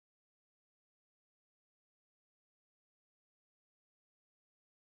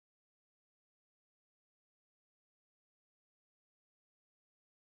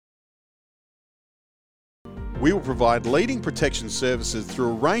We will provide leading protection services through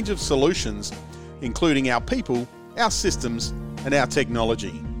a range of solutions, including our people, our systems, and our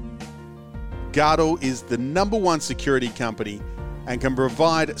technology. Gardel is the #1 security company and can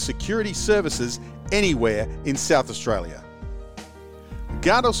provide security services anywhere in South Australia.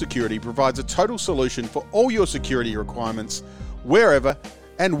 Gardel Security provides a total solution for all your security requirements, wherever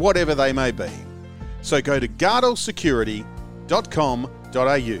and whatever they may be. So go to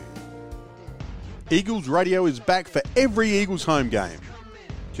gardelsecurity.com.au. Eagles Radio is back for every Eagles home game.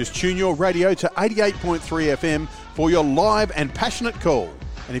 Just tune your radio to 88.3 FM for your live and passionate call.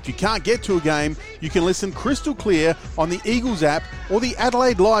 And if you can't get to a game, you can listen crystal clear on the Eagles app or the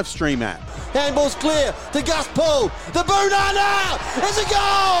Adelaide live stream app. Handball's clear to Gus Paul. The boot under! It's a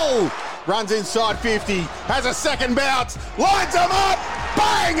goal! Runs inside 50, has a second bounce, lines them up,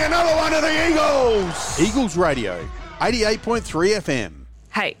 bang, another one of the Eagles! Eagles Radio, 88.3 FM.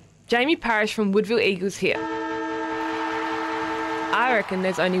 Hey, Jamie Parrish from Woodville Eagles here. I reckon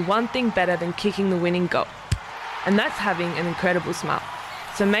there's only one thing better than kicking the winning goal, and that's having an incredible smile.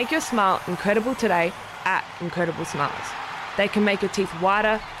 So make your smile incredible today at Incredible Smiles. They can make your teeth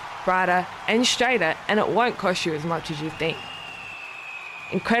whiter, brighter and straighter, and it won't cost you as much as you think.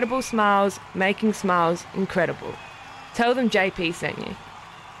 Incredible Smiles, making smiles incredible. Tell them JP sent you.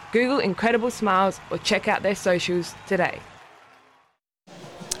 Google Incredible Smiles or check out their socials today.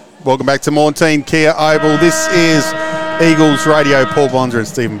 Welcome back to Mornteen Kia Oval. This is Eagles Radio. Paul Bonser and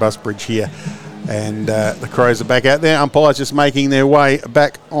Stephen Busbridge here. And the Crows are back out there. Umpires just making their way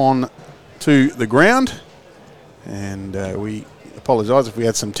back on to the ground. And we apologise if we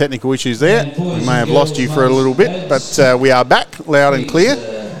had some technical issues there. We may have lost you for a little bit, but we are back loud and clear.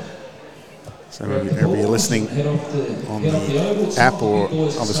 So wherever you're listening on the app or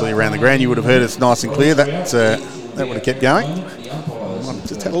obviously around the ground, you would have heard it's nice and clear. That would have kept going.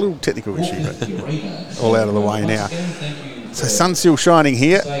 Just had a little technical issue, but all out of the way now. So sun's still shining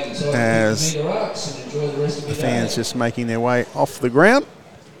here as the fans just making their way off the ground.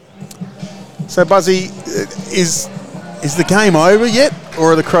 So Buzzy, is the game over yet,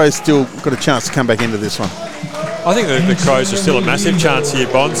 or are the Crows still got a chance to come back into this one? I think the Crows are still a massive chance here,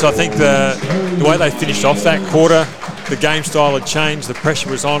 Bonds. I think the way they finished off that quarter, the game style had changed, the pressure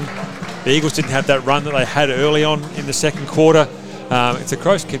was on. The Eagles didn't have that run that they had early on in the second quarter. If the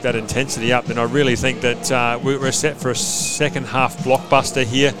Crows keep that intensity up, then I really think that we're set for a second half blockbuster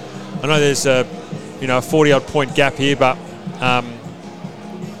here. I know there's a 40-odd point gap here, but I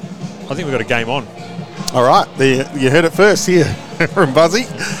think we've got a game on. All right, you heard it first here from Buzzy.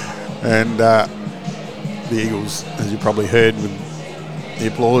 And the Eagles, as you probably heard with the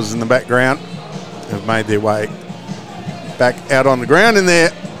applause in the background, have made their way back out on the ground in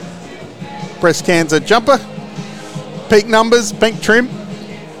their breast cancer jumper. Pink numbers, pink trim,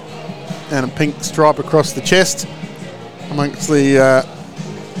 and a pink stripe across the chest amongst the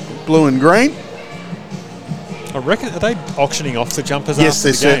blue and green. I reckon, are they auctioning off the jumpers yes,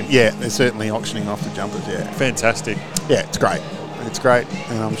 after the game? Yeah, they're certainly auctioning off the jumpers, yeah. Fantastic. Yeah, it's great. It's great,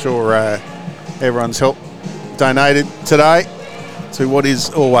 and I'm sure everyone's help donated today to what is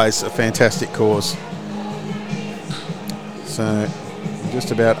always a fantastic cause. So,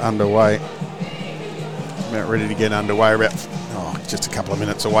 just about underway. About ready to get underway, about just a couple of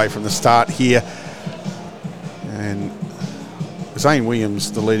minutes away from the start here. And Zane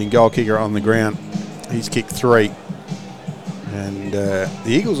Williams, the leading goal kicker on the ground, he's kicked 3. And the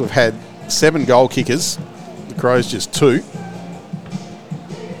Eagles have had 7 goal kickers, the Crows just 2.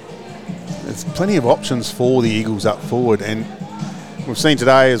 There's plenty of options for the Eagles up forward, and we've seen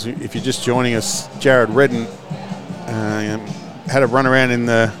today, as if you're just joining us, Jared Redden had a run around in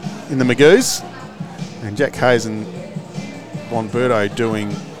the Magoos. And Jack Hayes and Von Berto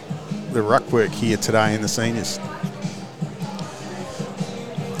doing the ruck work here today in the seniors.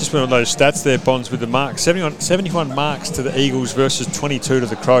 Just went on those stats there, Bonds, with the marks. 71 marks to the Eagles versus 22 to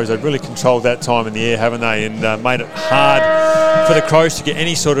the Crows. They've really controlled that time in the air, haven't they? And made it hard for the Crows to get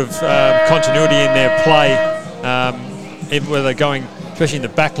any sort of continuity in their play. Even where they're going, especially in the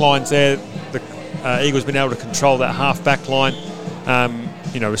back lines there, the Eagles been able to control that half back line.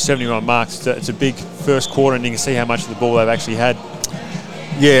 With 71 marks, it's a big first quarter, and you can see how much of the ball they've actually had.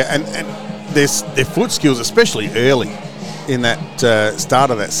 Yeah, and their foot skills, especially early in that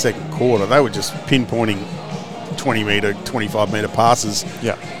start of that second quarter, they were just pinpointing 20-metre, 25-metre passes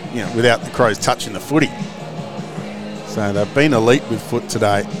without the Crows touching the footy. So they've been elite with foot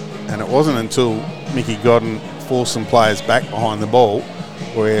today, and it wasn't until Mickey Godden forced some players back behind the ball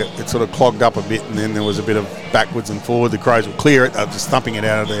where it sort of clogged up a bit, and then there was a bit of backwards and forward. The Crows would clear it. They were just thumping it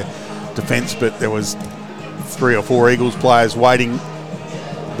out of their defence, but there was 3 or 4 Eagles players waiting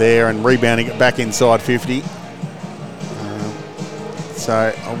there and rebounding it back inside 50.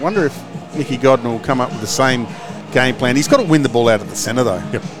 So I wonder if Mickey Godden will come up with the same game plan. He's got to win the ball out of the centre, though.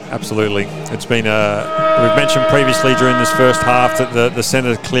 Yep, absolutely. It's been we've mentioned previously during this first half that the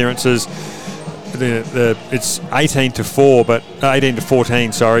centre clearances, it's 18-4, but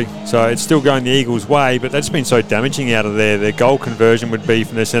 18-14. Sorry. So it's still going the Eagles' way, but that's been so damaging out of there. Their goal conversion would be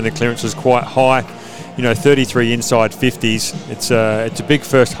from their centre clearances quite high. 33 inside 50s. It's a big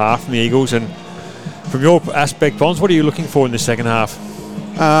first half from the Eagles. And from your aspect, Bonds, what are you looking for in the second half?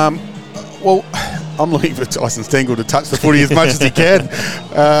 Well, I'm looking for Tyson Stengel to touch the footy as much as he can.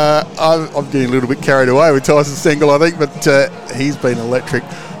 I'm getting a little bit carried away with Tyson Stengel, I think, but he's been electric.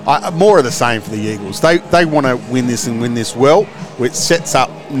 More of the same for the Eagles. They want to win this and win this well, which sets up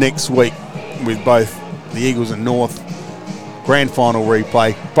next week with both the Eagles and North. Grand final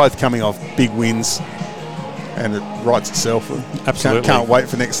replay, both coming off big wins, and it writes itself. Absolutely. Can't wait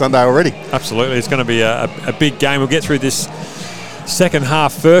for next Sunday already. Absolutely. It's going to be a big game. We'll get through this second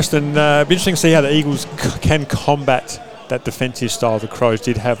half first, and it'll be interesting to see how the Eagles can combat that defensive style the Crows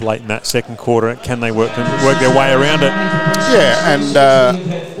did have late in that second quarter. Can they work their way around it? Yeah, and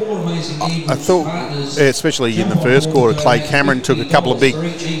I thought, especially in the first quarter, Clay Cameron took a couple of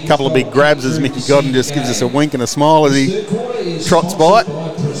big grabs as Mickey Godden just gives us a wink and a smile as he trots by.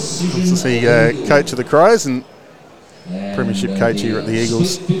 Good to see coach of the Crows and premiership coach here at the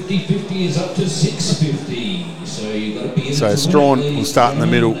Eagles. So Strawn will start in the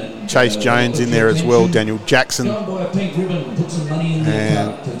middle. Chase Jones in there as well. Daniel Jackson and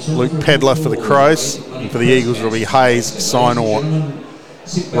Luke Pedler for the Crows. And for the Eagles it'll be Hayes, Sinor,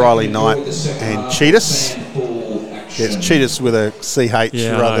 Riley Knight and Cheetahs. Yes, Cheetahs with a CH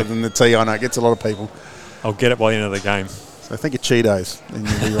rather than the T. I know it gets a lot of people. I'll get it by the end of the game. So think of Cheetos and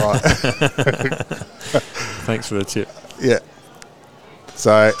you'll be right. Thanks for the tip. Yeah.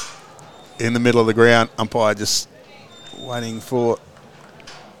 So in the middle of the ground, umpire just waiting for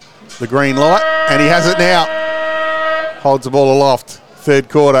the green light, and he has it now. Holds the ball aloft. Third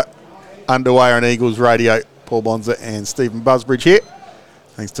quarter underway on Eagles Radio. Paul Bonza and Stephen Busbridge here.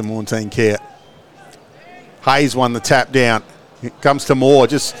 Thanks to Maureen Care. Hayes won the tap down. It comes to Moore.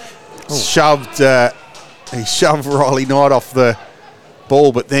 Just shoved. He shoved Riley Knight off the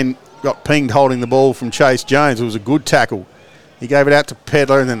ball, but then got pinged holding the ball from Chase Jones. It was a good tackle. He gave it out to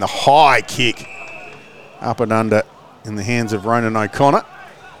Pedler, and then the high kick up and under in the hands of Ronan O'Connor.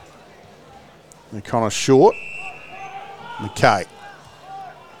 O'Connor short. McKay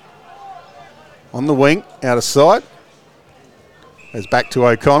on the wing, out of side. Goes back to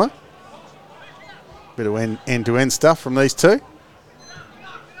O'Connor. Bit of end-to-end stuff from these two.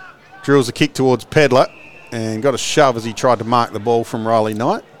 Drills a kick towards Pedler and got a shove as he tried to mark the ball from Riley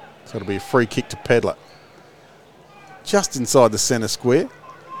Knight. So it'll be a free kick to Pedler. Just inside the centre square.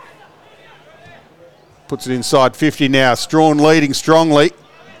 Puts it inside 50 now. Strawn leading strongly.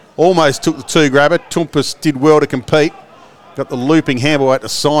 Almost took the two grabber. Toumpas did well to compete. Got the looping handball out to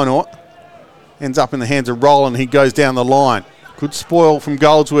Sinor. Ends up in the hands of Roland. He goes down the line. Good spoil from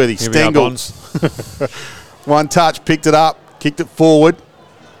Goldsworthy. Stengel. One touch, picked it up, kicked it forward.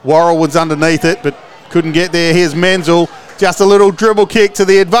 Worrell was underneath it, but couldn't get there. Here's Menzel. Just a little dribble kick to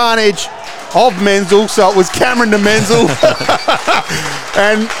the advantage of Menzel. So it was Cameron to Menzel.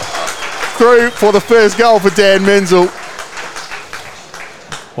 And through for the first goal for Dan Menzel.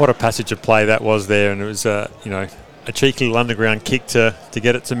 What a passage of play that was there. And it was, a cheeky little underground kick to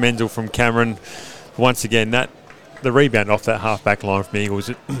get it to Menzel from Cameron. Once again, the rebound off that half-back line from the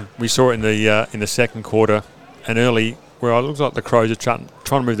Eagles, we saw it in the second quarter and early, where it looks like the Crows are trying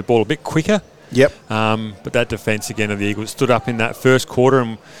to move the ball a bit quicker. Yep. But that defence again of the Eagles stood up in that first quarter,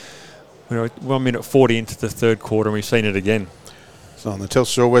 and 1 minute 40 into the third quarter, and we've seen it again. So on the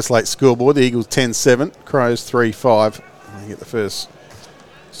Telstra Westlake scoreboard, the Eagles 10-7, Crows 3-5. They get the first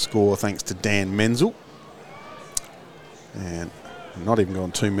score thanks to Dan Menzel. And not even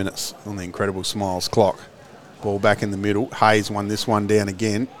gone 2 minutes on the Incredible Smiles clock. Ball back in the middle. Hayes won this one down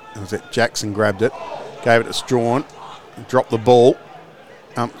again. It was that Jackson grabbed it, gave it to Strawn, dropped the ball,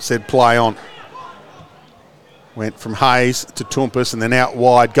 said play on. Went from Hayes to Toumpas and then out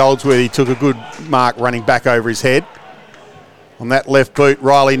wide. Goldsworthy took a good mark running back over his head. On that left boot,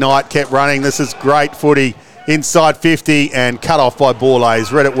 Riley Knight kept running. This is great footy. Inside 50 and cut off by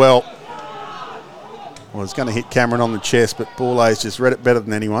Borlase. Read it well. Well, it's going to hit Cameron on the chest, but Borlase just read it better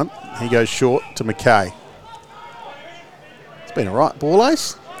than anyone. He goes short to McKay. It's been all right,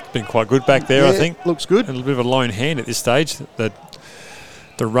 Borlase. It's been quite good back there, I think. Looks good. A little bit of a lone hand at this stage. The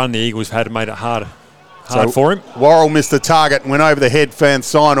run the Eagles had made it hard for him. Worrell missed the target and went over the head, found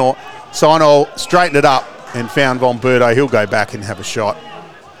Sinor. Sinor straightened it up and found Von Berto. He'll go back and have a shot.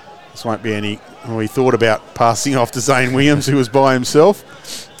 This won't be any. Well, he thought about passing off to Zane Williams, who was by himself.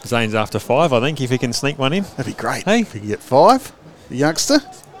 Zane's after 5, I think, if he can sneak one in. That'd be great. Hey? If he can get 5, the youngster.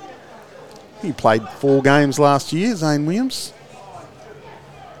 He played 4 games last year, Zane Williams.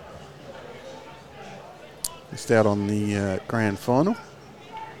 Missed out on the grand final.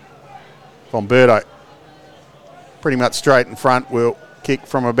 Bomberto, pretty much straight in front, will kick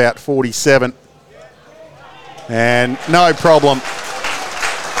from about 47. And no problem.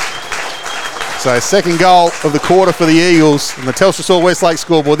 So second goal of the quarter for the Eagles and the Telstra Salt Westlake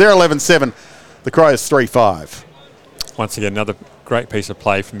scoreboard. They're 11-7. The Crows 3-5. Once again, another great piece of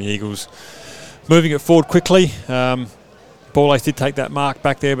play from the Eagles. Moving it forward quickly. Ball Ace did take that mark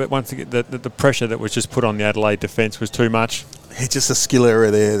back there, but once again, the pressure that was just put on the Adelaide defence was too much. Yeah, just a skill error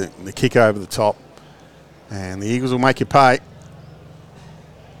there, the kick over the top. And the Eagles will make you pay.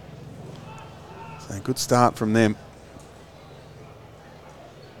 So good start from them.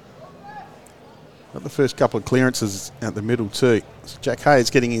 Got the first couple of clearances out the middle too. So Jack Hayes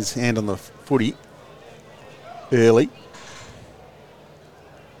getting his hand on the footy early.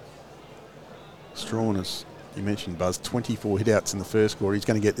 Strawn, as you mentioned, Buzz, 24 hit-outs in the first quarter. He's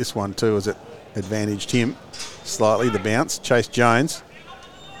going to get this one too as it advantaged him slightly, the bounce. Chase Jones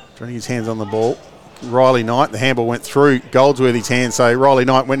trying to get his hands on the ball. Riley Knight, the handball went through Goldsworthy's hand, so Riley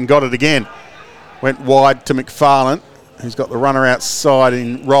Knight went and got it again. Went wide to McFarlane, who's got the runner outside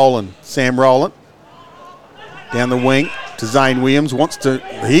in Rowland, Sam Rowland. Down the wing to Zane Williams. The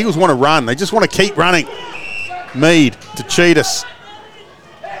Eagles want to run. They just want to keep running. Mead to Cheetahs.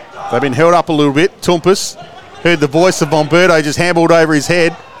 They've been held up a little bit. Toumpas heard the voice of Bomberto, just handballed over his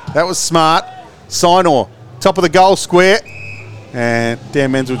head. That was smart. Sinor, top of the goal square. And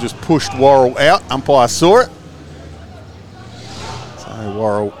Dan Menzel just pushed Worrell out. Umpire saw it. So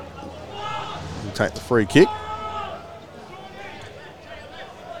Worrell will take the free kick.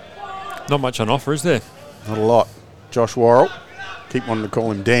 Not much on offer, is there? Not a lot. Josh Worrell, keep wanting to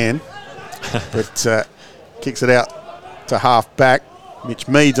call him Dan, but kicks it out to half back. Mitch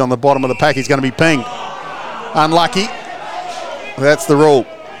Mead's on the bottom of the pack. He's going to be pinged. Unlucky. That's the rule.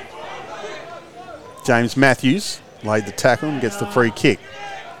 James Matthews laid the tackle and gets the free kick.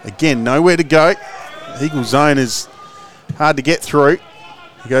 Again, nowhere to go. Eagle zone is hard to get through.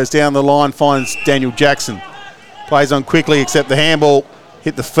 He goes down the line, finds Daniel Jackson. Plays on quickly, except the handball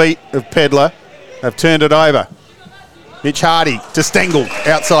hit the feet of Pedler. They've turned it over. Mitch Hardy to Stengel,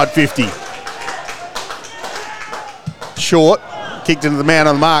 outside 50. Short, kicked into the man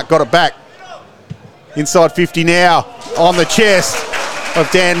on the mark, got it back. Inside 50 now, on the chest of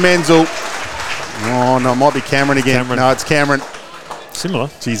Dan Menzel. Oh, no, it might be Cameron again. No, it's Cameron. Similar.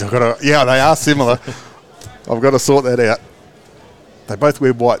 Jeez, yeah, they are similar. I've got to sort that out. They both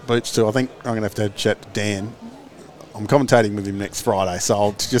wear white boots too. I think I'm going to have a chat to Dan. I'm commentating with him next Friday, so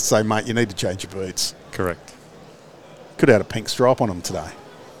I'll just say, mate, you need to change your boots. Correct. Could have had a pink stripe on them today.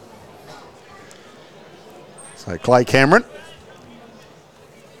 So Clay Cameron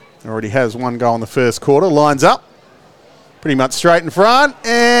already has one goal in the first quarter. Lines up. Pretty much straight in front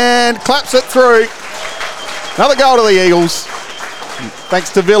and claps it through. Another goal to the Eagles.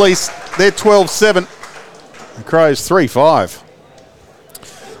 Thanks to Villies. They're 12-7. The Crows 3-5.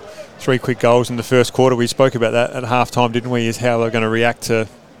 3 quick goals in the first quarter. We spoke about that at halftime, didn't we, is how they're going to react to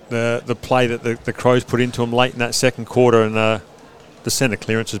the play that the Crows put into them late in that second quarter, and the centre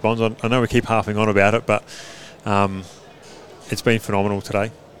clearances, Bonds. I know we keep harping on about it, but it's been phenomenal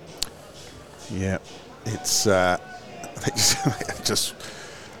today. Yeah, it's just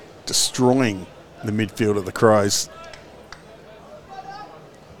destroying the midfield of the Crows.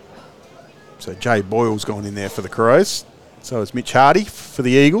 So Jay Boyle's gone in there for the Crows. So is Mitch Hardy for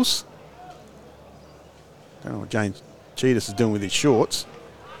the Eagles. Don't know what James Cheetahs is doing with his shorts.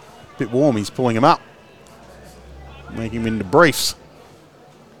 A bit warm, he's pulling him up. Making him into briefs.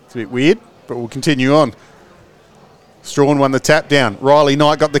 It's a bit weird, but we'll continue on. Strawn won the tap down. Riley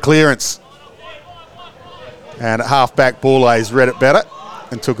Knight got the clearance. And at half-back, Bourlays read it better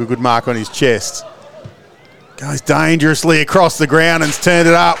and took a good mark on his chest. Goes dangerously across the ground and's turned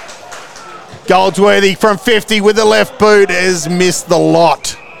it up. Goldsworthy from 50 with the left boot has missed the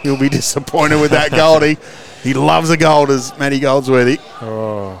lot. He'll be disappointed with that Goldie. He loves a goal, does Matty Goldsworthy.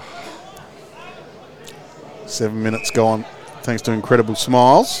 Oh. 7 minutes gone, thanks to incredible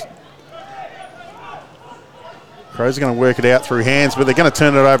smiles. Crows are going to work it out through hands, but they're going to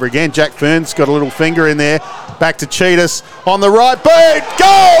turn it over again. Jack Fern's got a little finger in there. Back to Cheetahs on the right boot.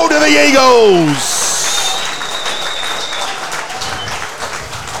 Goal to the Eagles!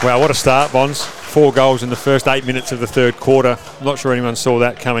 Wow, what a start, Bonds. 4 goals in the first 8 minutes of the third quarter. I'm not sure anyone saw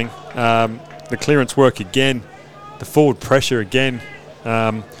that coming. The clearance work again. The forward pressure again.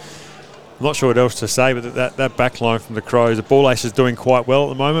 I'm not sure what else to say, but that back line from the Crows, the ball ace is doing quite well at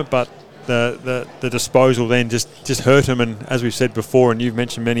the moment, but the disposal then just hurt them. And as we've said before, and you've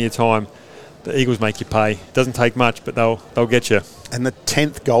mentioned many a time, the Eagles make you pay. It doesn't take much, but they'll get you. And the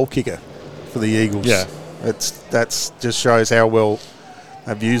 10th goal kicker for the Eagles. Yeah. That's just shows how well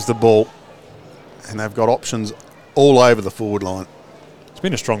they've used the ball, and they've got options all over the forward line. It's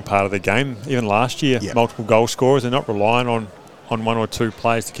been a strong part of the game. Even last year, multiple goal scorers. They're not relying on one or two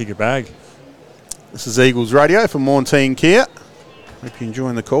players to kick a bag. This is Eagles Radio for Montine Kia. Hope you're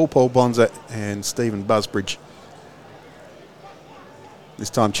enjoying the call. Paul Bonza and Stephen Busbridge. This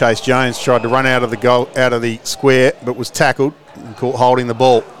time Chase Jones tried to run out of the square, but was tackled and caught holding the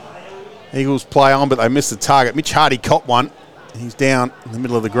ball. Eagles play on, but they missed the target. Mitch Hardy caught one. He's down in the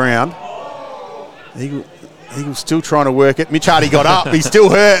middle of the ground. Eagles still trying to work it. Mitch Hardy got up. He's still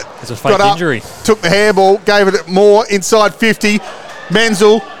hurt. It's a fake injury. Took the handball, gave it more inside 50.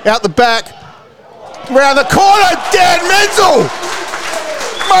 Menzel out the back. Round the corner. Dan Menzel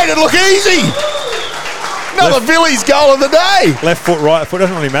made it look easy. Another Villies goal of the day. Left foot, right foot.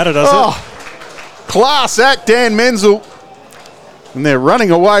 Doesn't really matter, does it? Class act, Dan Menzel. And they're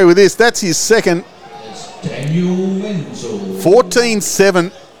running away with this. That's his second.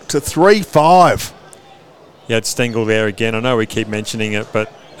 14-7 to 3-5. You had Stengel there again. I know we keep mentioning it,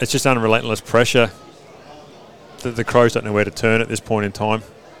 but it's just unrelentless pressure. The Crows don't know where to turn at this point in time.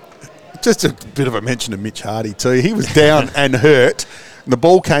 Just a bit of a mention of Mitch Hardy too. He was down and hurt. And the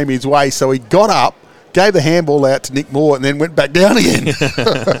ball came his way, so he got up, gave the handball out to Nick Moore, and then went back down again.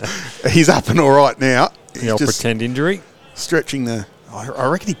 He's up and all right now. The old pretend injury. Stretching the... I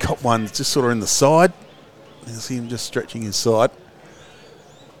reckon he caught one just sort of in the side. You see him just stretching his side.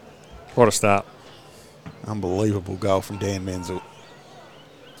 What a start. Unbelievable goal from Dan Menzel.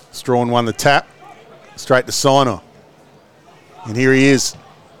 Strawn won the tap. Straight to Siner. And here he is.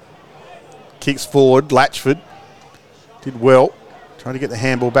 Kicks forward. Latchford did well. Trying to get the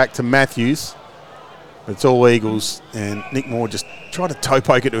handball back to Matthews. But it's all Eagles. And Nick Moore just tried to toe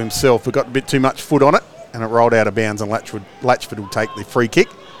poke it to himself, but got a bit too much foot on it. And it rolled out of bounds, and Latchford will take the free kick.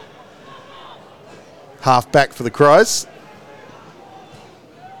 Half back for the Crows.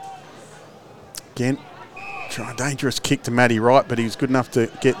 Again, try a dangerous kick to Matty Wright, but he was good enough to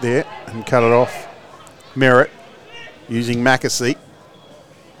get there and cut it off. Merritt using Mackesy.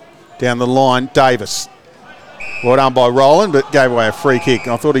 Down the line, Davis. Well done by Roland, but gave away a free kick.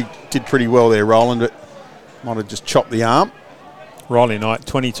 I thought he did pretty well there, Roland, but might have just chopped the arm. Riley Knight,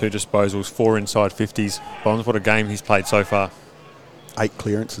 22 disposals, 4 inside 50s. Bonds, what a game he's played so far. 8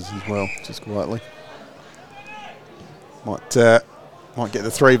 clearances as well, just quietly. Might get the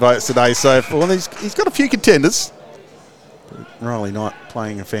 3 votes today so far. He's got a few contenders. But Riley Knight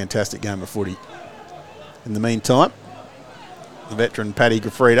playing a fantastic game of footy. In the meantime, the veteran Paddy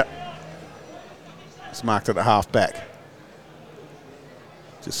Gafrida is marked at a half back.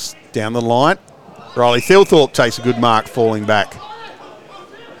 Just down the line. Riley Thilthorpe takes a good mark falling back.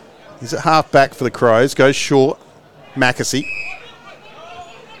 He's at half back for the Crows. Goes short. Mackesy.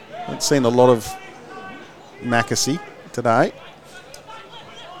 Haven't seen a lot of Mackesy today.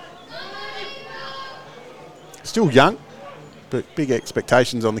 Still young, but big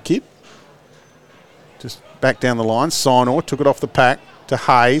expectations on the kid. Just back down the line. Sinor took it off the pack to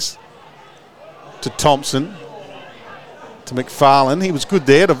Hayes. To Thompson. To McFarlane. He was good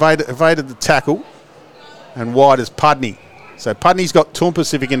there. Evaded the tackle. And wide as Pudney. So Pudney's got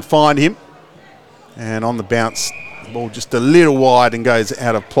Toompas if he can find him. And on the bounce, the ball just a little wide and goes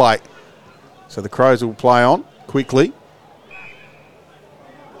out of play. So the Crows will play on quickly.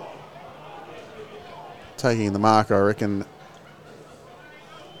 Taking the mark, I reckon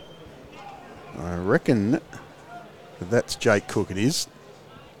that's Jake Cook, it is.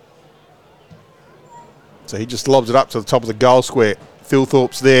 So he just lobs it up to the top of the goal square.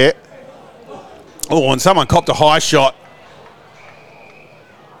 Thilthorpe's there. Oh, and someone copped a high shot.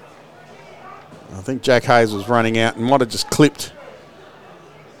 I think Jack Hayes was running out and might have just clipped.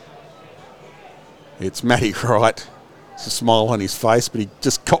 It's Matty Wright. It's a smile on his face, but he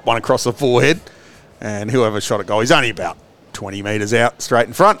just copped one across the forehead. And whoever shot a goal, he's only about 20 metres out, straight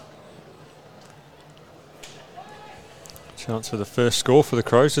in front. Chance for the first score for the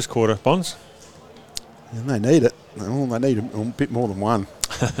Crows this quarter, Bonds. And they need it. Oh, they need a bit more than one.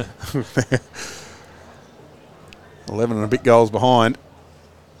 11 and a bit goals behind.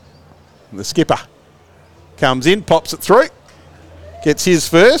 And the skipper comes in, pops it through, gets his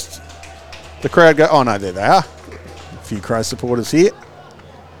first. The crowd go, oh no, there they are. A few Crow supporters here.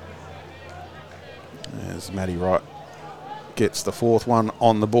 As Matty Wright gets the 4th one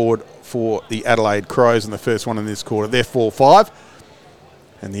on the board for the Adelaide Crows and the first one in this quarter. They're 4-5.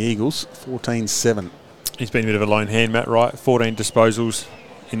 And the Eagles, 14-7. He's been a bit of a lone hand, Matt Wright. 14 disposals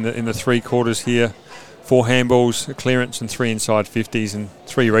in the 3 quarters here. 4 handballs, a clearance, and 3 inside 50s, and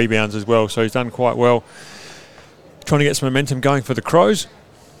 3 rebounds as well. So he's done quite well. Trying to get some momentum going for the Crows,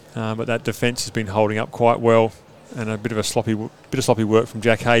 but that defence has been holding up quite well. And a bit of sloppy work from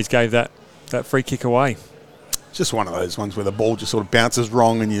Jack Hayes gave that free kick away. Just one of those ones where the ball just sort of bounces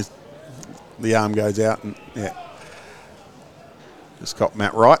wrong and the arm goes out. And yeah, just got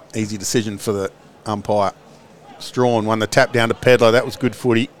Matt Wright. Easy decision for the umpire. Strawn won the tap down to Pedler. That was good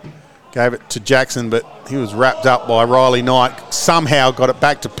footy. Gave it to Jackson, but he was wrapped up by Riley Knight. Somehow got it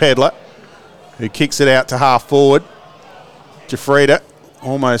back to Pedler, who kicks it out to half forward. Jafrida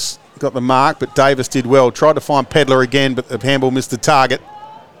almost got the mark, but Davis did well. Tried to find Pedler again, but the handball missed the target.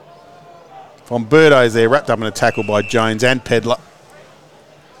 Von Berto's there, wrapped up in a tackle by Jones and Pedler.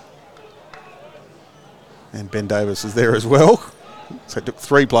 And Ben Davis is there as well. So it took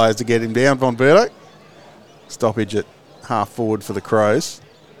 3 players to get him down, Von Berto. Stoppage at half forward for the Crows.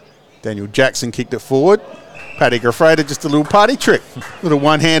 Daniel Jackson kicked it forward. Paddy Jafrida, just a little party trick. Little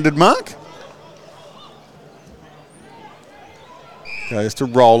one-handed mark. Goes to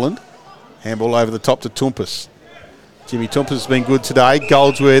Roland. Handball over the top to Toumpas. Jimmy Toumpas has been good today.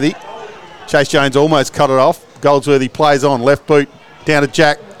 Goldsworthy. Chase Jones almost cut it off. Goldsworthy plays on. Left boot down to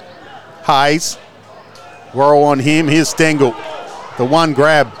Jack Hayes. Worrell on him. Here's Stengel. The one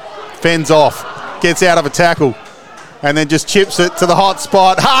grab. Fends off. Gets out of a tackle. And then just chips it to the hot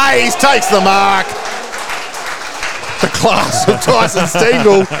spot. Hayes takes the mark. The class of Tyson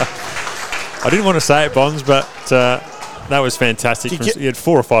Stengel. I didn't want to say it, Bonds, but that was fantastic. He had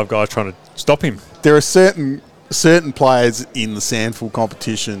 4 or 5 guys trying to stop him. There are certain players in the Sandful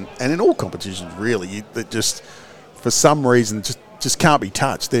competition, and in all competitions really, that just, for some reason, just can't be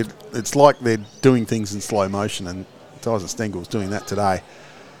touched. It's like they're doing things in slow motion, and Tyson Stengel's doing that today.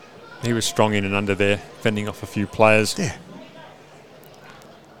 He was strong in and under there, fending off a few players. Yeah.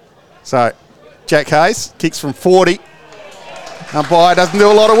 So, Jack Hayes kicks from 40. Umpire doesn't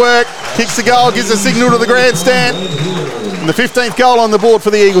do a lot of work. Kicks the goal, gives a signal to the grandstand. And the 15th goal on the board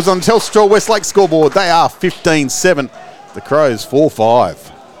for the Eagles on Telstra Westlake scoreboard. They are 15-7. The Crows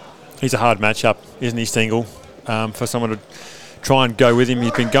 4-5. He's a hard matchup, isn't he, Stengel? For someone to try and go with him.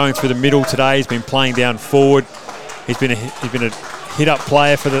 He's been going through the middle today. He's been playing down forward. He's been a hit-up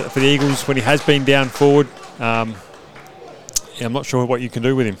player for the Eagles when he has been down forward. I'm not sure what you can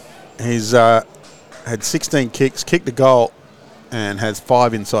do with him. He's had 16 kicks, kicked a goal, and has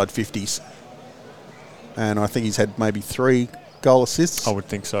 5 inside 50s. And I think he's had maybe 3 goal assists. I would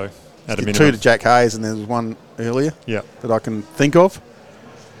think so, at a minimum. 2 to Jack Hayes, and there was 1 earlier that I can think of.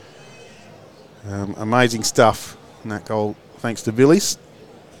 Amazing stuff in that goal, thanks to Villies.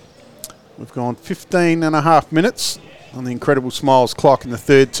 We've gone 15 and a half minutes on the Incredible Smiles clock in the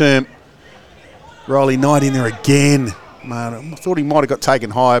 3rd term. Riley Knight in there again. Man, I thought he might have got taken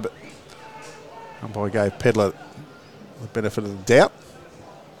high, but umpire gave Pedler the benefit of the doubt.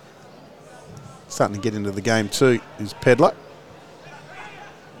 Starting to get into the game too is Pedler.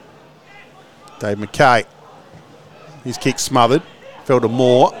 Dave McKay. His kick smothered. Fell to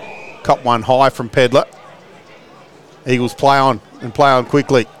Moore. Cop one high from Pedler. Eagles play on and play on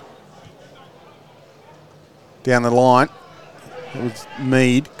quickly. Down the line. It was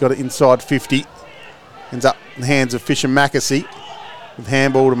Mead. Got it inside 50. Ends up in the hands of Fisher Mackesy. With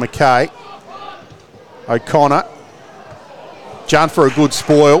handball to McKay. O'Connor. John for a good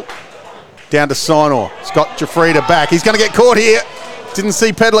spoil. Down to Sinor. Scott Jafrida back. He's going to get caught here. Didn't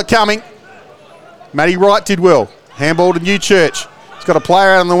see Pedler coming. Matty Wright did well. Handball to Newchurch. He's got a player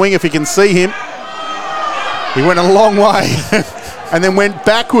out on the wing if he can see him. He went a long way and then went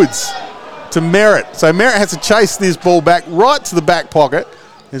backwards to Merritt. So Merritt has to chase this ball back right to the back pocket.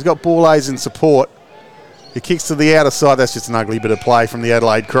 He's got Bourlays in support. He kicks to the outer side. That's just an ugly bit of play from the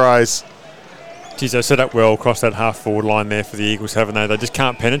Adelaide Crows. Geez, they set up well across that half-forward line there for the Eagles, haven't they? They just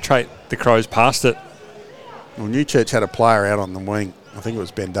can't penetrate the Crows past it. Well, Newchurch had a player out on the wing. I think it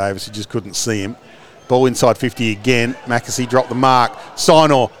was Ben Davis. He just couldn't see him. Ball inside 50 again. Mackesy dropped the mark.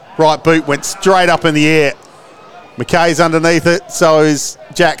 Sinor, right boot, went straight up in the air. McKay's underneath it. So is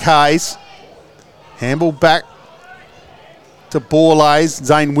Jack Hayes. Handball back to Bourlays.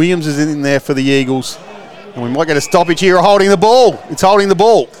 Zane Williams is in there for the Eagles. And we might get a stoppage here holding the ball. It's holding the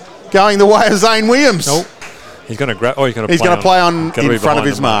ball. Going the way of Zane Williams. Nope. He's going to grab. Oh, he's going to play on in front of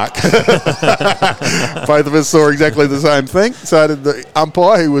his mark. Both of us saw exactly the same thing. So did the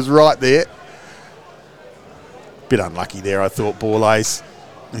umpire, who was right there. Bit unlucky there, I thought. Bourlays.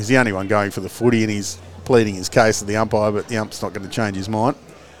 He's the only one going for the footy, and he's pleading his case to the umpire, but the ump's not going to change his mind.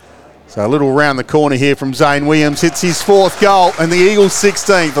 So a little round the corner here from Zane Williams. Hits his 4th goal, and the Eagles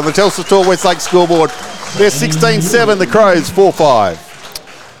 16th on the Telstra Tour Westlake scoreboard. They're 16-7, the Crows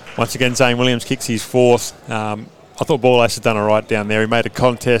 4-5. Once again, Zane Williams kicks his 4th. I thought Ball Ace had done all right down there. He made a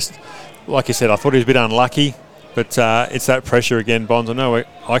contest. Like you said, I thought he was a bit unlucky, but it's that pressure again, Bonds. I know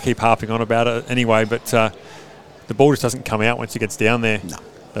I keep harping on about it anyway, but the ball just doesn't come out once it gets down there. No.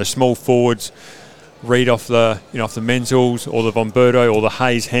 Those small forwards read off the off the Menzel's or the Von Berto or the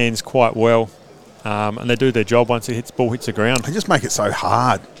Hayes hands quite well, and they do their job once the ball hits the ground. They just make it so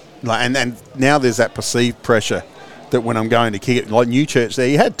hard, and now there's that perceived pressure that when I'm going to kick it, like Newchurch there,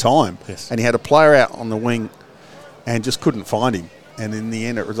 he had time, yes, and he had a player out on the wing, and just couldn't find him, and in the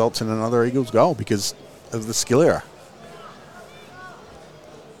end it results in another Eagles goal because of the skill error.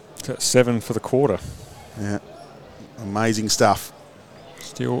 That's 7 for the quarter. Yeah, amazing stuff.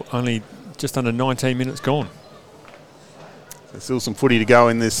 Still only just under 19 minutes gone. There's still some footy to go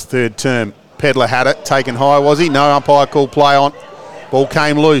in this 3rd term. Pedler had it, taken high, was he? No umpire called play on. Ball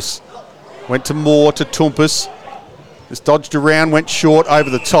came loose. Went to Moore, to Toompas. Just dodged around, went short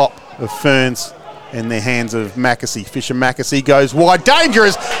over the top of Ferns in the hands of Mackesy. Fisher Mackesy goes wide.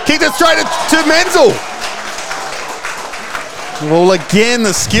 Dangerous. Kicked it straight to Menzel. Well, again,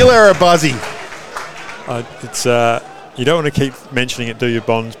 the skill error, Buzzy. It's you don't want to keep mentioning it, do you,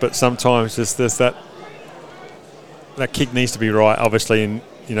 Bonds? But sometimes there's that kick needs to be right, obviously, and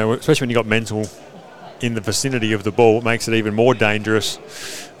especially when you got Menzel in the vicinity of the ball, it makes it even more dangerous.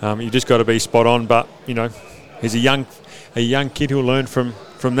 You just got to be spot on. But he's a young kid who'll learn from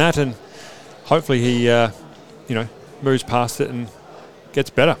that, and hopefully he moves past it and gets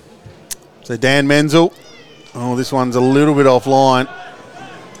better. So Dan Menzel, this one's a little bit offline.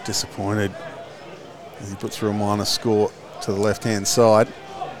 Disappointed. He puts through a minor score to the left-hand side.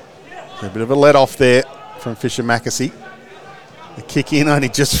 A bit of a let-off there from Fisher Mackesy. The kick in only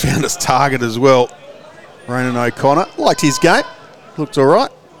just found his target as well. Ronan O'Connor liked his game. Looked all right.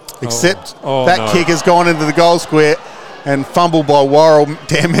 Except that kick has gone into the goal square and fumbled by Worrell.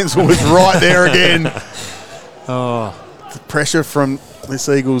 Dan Menzel was right there again. The pressure from this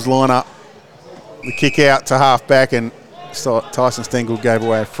Eagles lineup. The kick out to half-back, and Tyson Stengel gave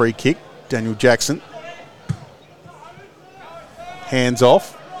away a free kick. Daniel Jackson. Hands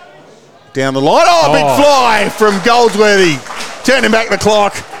off. Down the line. Big fly from Goldsworthy. Turning back the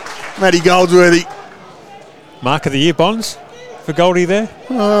clock. Matty Goldsworthy. Mark of the year, Bonds, for Goldie there?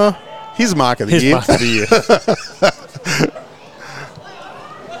 His mark of the year. Mark of the year.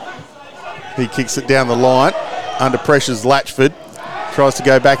 He kicks it down the line. Under pressure's Latchford. Tries to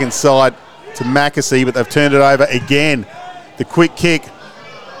go back inside to Mackesy, but they've turned it over again. The quick kick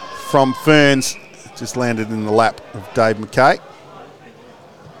from Ferns just landed in the lap of Dave McKay.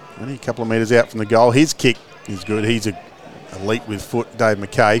 Only a couple of metres out from the goal. His kick is good. He's a elite with foot. Dave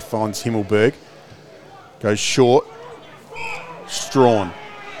McKay finds Himmelberg. Goes short. Strawn.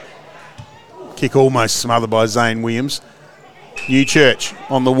 Kick almost smothered by Zane Williams. Newchurch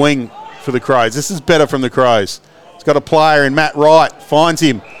on the wing for the Crows. This is better from the Crows. He's got a player in Matt Wright. Finds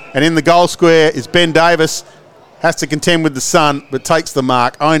him. And in the goal square is Ben Davis. Has to contend with the sun, but takes the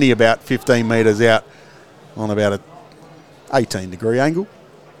mark only about 15 metres out on about a 18-degree angle.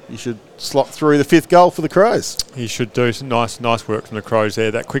 He should slot through the 5th goal for the Crows. He should do some nice work from the Crows there.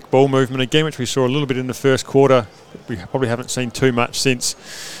 That quick ball movement again, which we saw a little bit in the first quarter. We probably haven't seen too much since,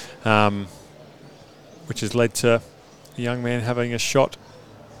 which has led to a young man having a shot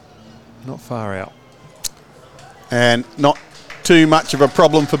not far out. And not too much of a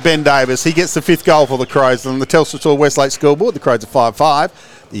problem for Ben Davis. He gets the 5th goal for the Crows on the Telstra Tour Westlake scoreboard. The Crows are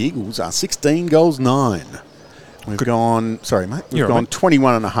 5-5. The Eagles are 16-9. We've gone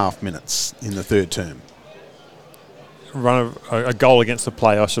 21 and a half minutes in the 3rd term. Run a goal against the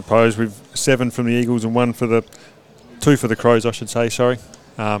play, I suppose. We've 7 from the Eagles and 2 for the Crows, I should say, sorry.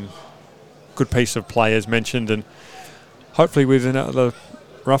 Good piece of play as mentioned, and hopefully within another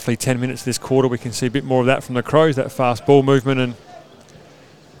roughly 10 minutes this quarter we can see a bit more of that from the Crows, that fast ball movement and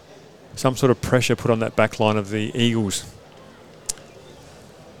some sort of pressure put on that back line of the Eagles.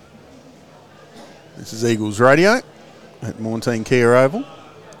 This is Eagles Radio at Montine Kia Oval.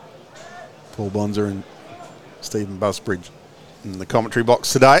 Paul Bonser and Stephen Busbridge in the commentary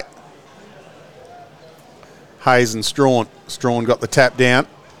box today. Hayes and Strawn. Strawn got the tap down,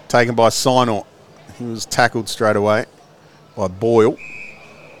 taken by Sinor. He was tackled straight away by Boyle.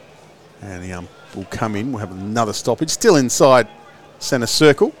 And he will come in. We'll have another stoppage. Still inside centre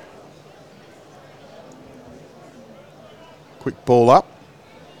circle. Quick ball up.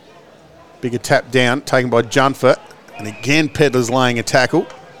 Bigger tap down, taken by Junfer. And again, Pedler's laying a tackle.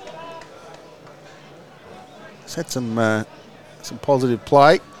 He's had some positive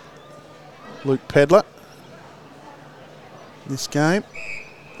play. Luke Pedler.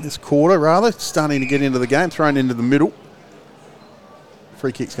 This quarter rather, starting to get into the game, thrown into the middle.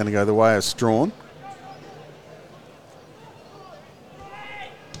 Free kick's going to go the way of Strawn.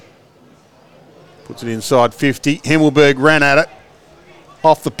 Puts it inside 50. Himmelberg ran at it.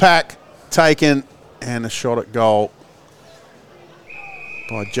 Off the pack, taken, and a shot at goal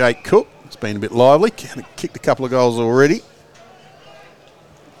by Jake Cook. It's been a bit lively. Kicked a couple of goals already.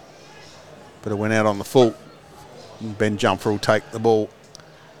 But it went out on the full. And Ben Jumper will take the ball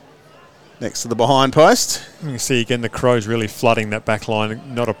next to the behind post. You can see again the Crows really flooding that back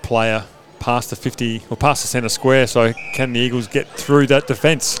line. Not a player past the 50 or past the centre square. So can the Eagles get through that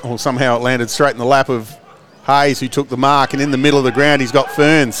defence? Well, somehow it landed straight in the lap of Hayes, who took the mark, and in the middle of the ground he's got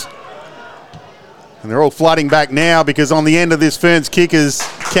Ferns. And they're all flooding back now because on the end of this Ferns kick is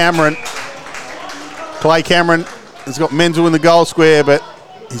Cameron. Clay Cameron has got Menzel in the goal square, but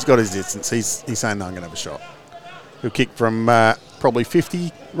he's got his distance. He's saying, no, I'm going to have a shot. He'll kick from probably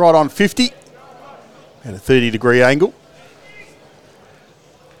 50, right on 50, at a 30-degree angle.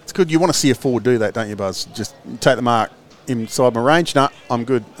 It's good. You want to see a forward do that, don't you, Buzz? Just take the mark inside my range. No, I'm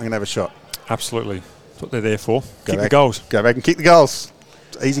good. I'm going to have a shot. Absolutely. That's what they're there for. Kick the goals. Go back and kick the goals.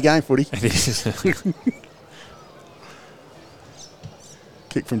 It's an easy game, footy. It is.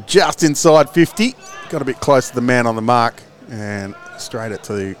 Kick from just inside 50. Got a bit close to the man on the mark and straight it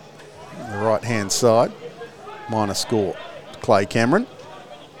to the right-hand side. Minor score, Clay Cameron.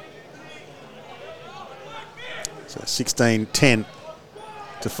 So 16-10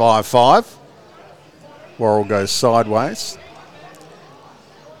 to 5-5. Worrell goes sideways.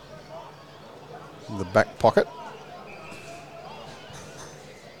 In the back pocket.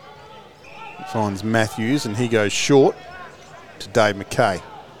 Finds Matthews and he goes short to Dave McKay.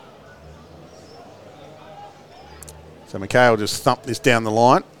 So McKay will just thump this down the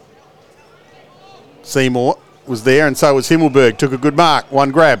line. Seymour was there and so was Himmelberg. Took a good mark.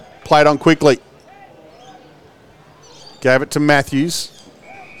 One grab. Played on quickly. Gave it to Matthews.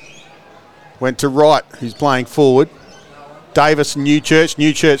 Went to Wright, who's playing forward. Davis and Newchurch.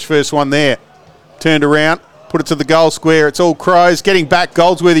 Newchurch first one there. Turned around. Put it to the goal square. It's all Crows. Getting back.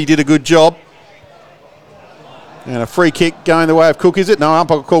 Goldsworthy did a good job. And a free kick going the way of Cook, is it? No,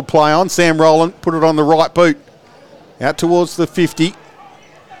 umpire called play on. Sam Rowland put it on the right boot. Out towards the 50.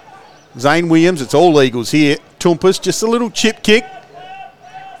 Zane Williams, it's all Eagles here. Toompas, just a little chip kick.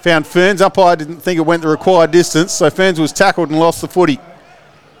 Found Ferns. Umpire didn't think it went the required distance, so Ferns was tackled and lost the footy.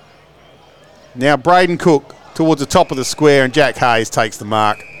 Now Braden Cook towards the top of the square and Jack Hayes takes the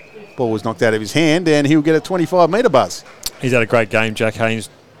mark. Ball was knocked out of his hand and he'll get a 25-metre buzz. He's had a great game, Jack Hayes.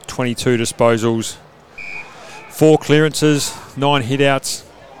 22 disposals, 4 clearances, 9 hit-outs,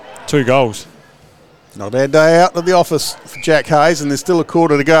 2 goals. Not a bad day out of the office for Jack Hayes, and there's still a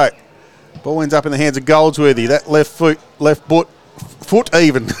quarter to go. Ball ends up in the hands of Goldsworthy. That left foot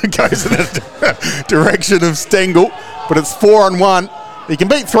even goes in the direction of Stengel, but it's 4-on-1. He can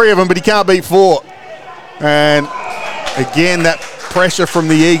beat 3 of them, but he can't beat 4. And again, that pressure from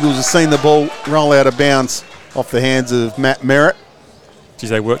the Eagles has seen the ball roll out of bounds off the hands of Matt Merritt. Geez,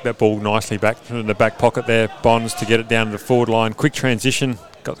 they worked that ball nicely back in the back pocket there. Bonds to get it down to the forward line. Quick transition.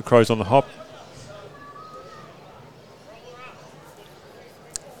 Got the Crows on the hop.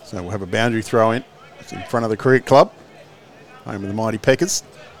 So we'll have a boundary throw in. It's in front of the Cricket Club. Home of the Mighty Peckers.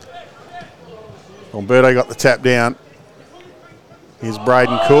 Umberto got the tap down. Here's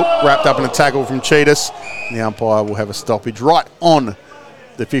Braden Cook, wrapped up in a tackle from Cheetahs. The umpire will have a stoppage right on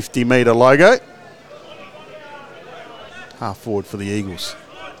the 50-metre logo. Half forward for the Eagles.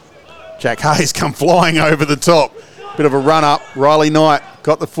 Jack Hayes come flying over the top. Bit of a run-up. Riley Knight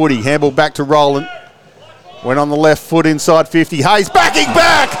got the footy. Handball back to Roland. Went on the left foot inside 50. Hayes backing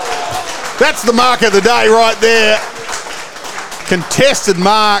back! That's the mark of the day right there. Contested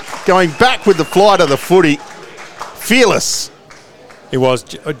mark, going back with the flight of the footy. Fearless. It was.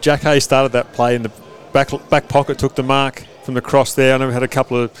 Jack Hayes started that play in the back pocket, took the mark from the cross there. I know we had a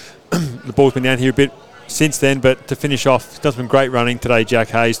couple of the ball's been down here a bit since then, but to finish off, done some great running today, Jack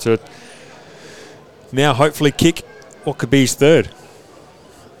Hayes, to now hopefully kick what could be his 3rd.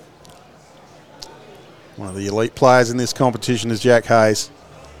 One of the elite players in this competition is Jack Hayes.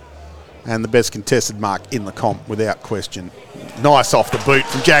 And the best contested mark in the comp, without question. Nice off the boot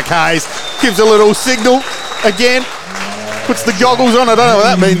from Jack Hayes. Gives a little signal again. Puts the goggles on. I don't know what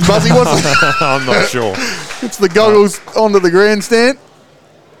that means, Buzzy. What's it? I'm not sure. Puts the goggles onto the grandstand.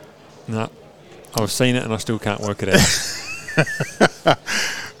 No, I've seen it and I still can't work it out.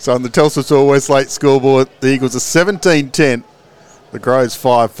 So on the Telstra Tour Westlake scoreboard, the Eagles are 17-10. The Crows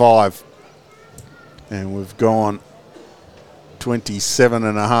 5-5. And we've gone 27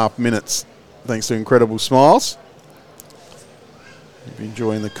 and a half minutes thanks to Incredible Smiles. If you're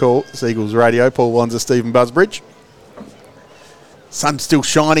enjoying the call, it's Eagles Radio, Paul Wanzer, Stephen Busbridge. Sun's still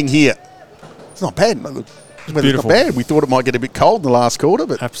shining here. It's not bad. It's not bad. We thought it might get a bit cold in the last quarter,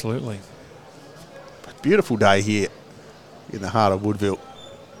 but absolutely. Beautiful day here in the heart of Woodville.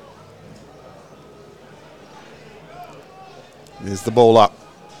 There's the ball up.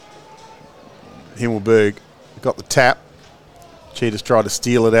 Himmelberg got the tap. Cheetahs tried to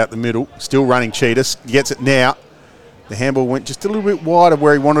steal it out the middle. Still running Cheetahs. Gets it now. The handball went just a little bit wide of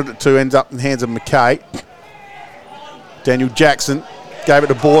where he wanted it to. Ends up in the hands of McKay. Daniel Jackson gave it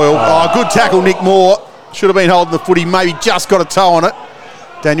to Boyle. Oh, good tackle, Nick Moore. Should have been holding the footy. Maybe just got a toe on it.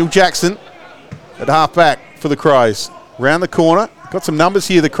 Daniel Jackson at half-back for the Crows. Round the corner. Got some numbers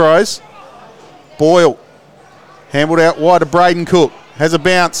here, the Crows. Boyle. Handled out wide to Braden Cook. Has a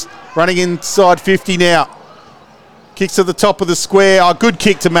bounce. Running inside 50 now. Kicks to the top of the square. Oh, good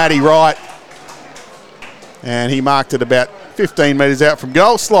kick to Matty Wright. And he marked it about 15 metres out from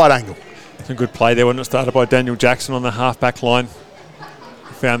goal. Slight angle. It's a good play there, wasn't it? Started by Daniel Jackson on the half-back line.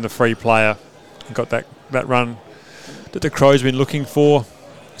 Found the free player. And got that run that the Crows have been looking for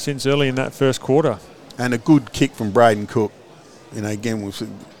since early in that first quarter. And a good kick from Braden Cook. You know, again,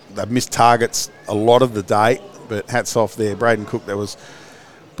 they've missed targets a lot of the day, but hats off there. Braden Cook, that was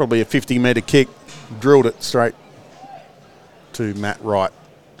probably a 50-metre kick. Drilled it straight to Matt Wright,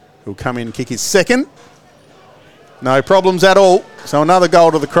 who'll come in and kick his second. No problems at all. So another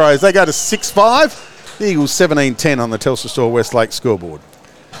goal to the Crows. They go to 6-5. The Eagles 17-10 on the Telstra Store Westlake scoreboard.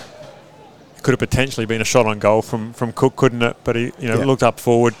 Could have potentially been a shot on goal from Cook, couldn't it? But he looked up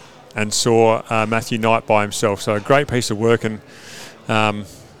forward and saw Matthew Knight by himself. So a great piece of work and a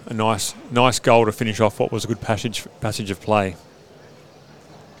nice goal to finish off what was a good passage of play.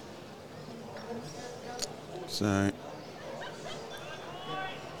 So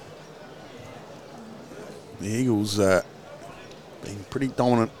the Eagles been pretty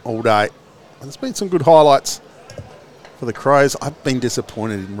dominant all day. There's been some good highlights for the Crows. I've been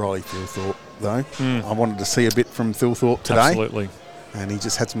disappointed in Riley Thilthorpe, though. I wanted to see a bit from Thilthorpe today. Absolutely. And he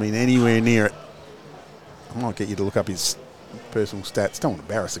just hasn't been anywhere near it. I might get you to look up his personal stats. Don't want to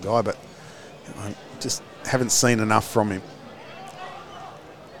embarrass the guy, but I just haven't seen enough from him.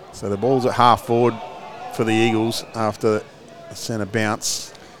 So the ball's at half forward for the Eagles after a centre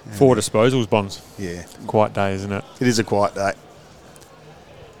bounce. 4 disposals, Bonds. Yeah. Quiet day, isn't it? It is a quiet day.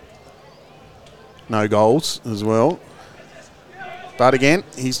 No goals as well. But again,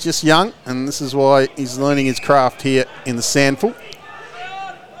 he's just young, and this is why he's learning his craft here in the Sandful.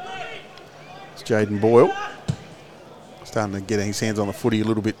 It's Jaden Boyle. Starting to get his hands on the footy a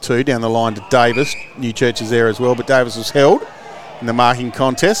little bit too. Down the line to Davis. Newchurch is there as well, but Davis was held in the marking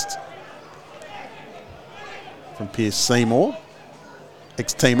contest from Pierce Seymour.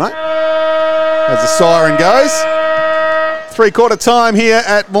 Ex-teammate. As the siren goes. 3/4 time here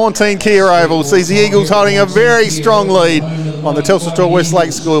at Montine Kia Oval sees the Eagles holding a very strong lead on the Telstra Store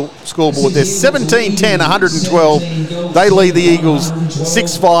Westlake scoreboard. They're 17-10, 112. They lead the Eagles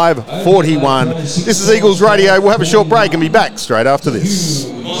 6-5, 41. This is Eagles Radio. We'll have a short break and be back straight after this.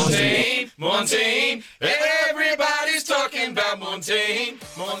 Montine, everybody's talking about Montine.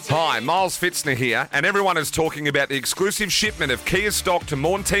 Hi, Miles Fitzner here, and everyone is talking about the exclusive shipment of Kia stock to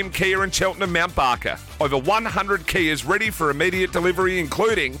Montine Kia in Cheltenham, Mount Barker. Over 100 Kias ready for immediate delivery,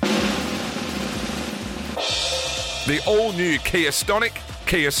 including the all-new Kia Stonic,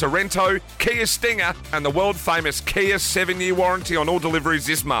 Kia Sorrento, Kia Stinger, and the world-famous Kia 7-year warranty on all deliveries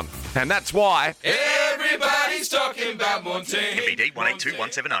this month. And that's why everybody's talking about Montine. NBD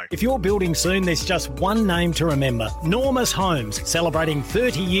 182170. If you're building soon, there's just one name to remember. Normus Homes. Celebrating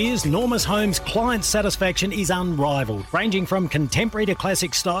 30 years, Normus Homes client satisfaction is unrivaled. Ranging from contemporary to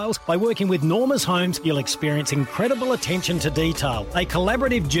classic styles, by working with Normus Homes, you'll experience incredible attention to detail, a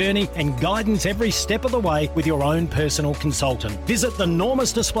collaborative journey and guidance every step of the way with your own personal consultant. Visit the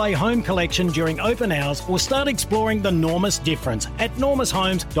Normus Display Home Collection during open hours or start exploring the Normus difference at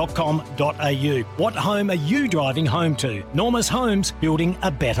normushomes.com.au. What home are you driving home to? Normus Homes, building a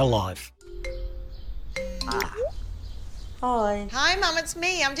better life. Hi. Hi, Mum, it's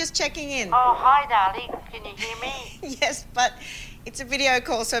me. I'm just checking in. Oh, hi, darling. Can you hear me? Yes, but it's a video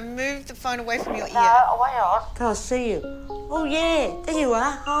call, so move the phone away from your ear. Away on. Can't see you. Oh, yeah. There you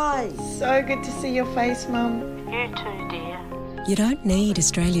are. Hi. So good to see your face, Mum. You too, dear. You don't need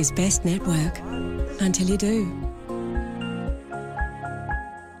Australia's best network until you do.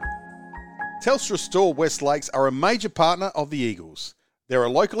 Telstra Store West Lakes are a major partner of the Eagles. They're a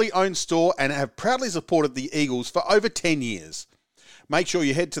locally owned store and have proudly supported the Eagles for over 10 years. Make sure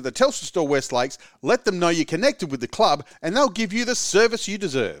you head to the Telstra Store West Lakes, let them know you're connected with the club, and they'll give you the service you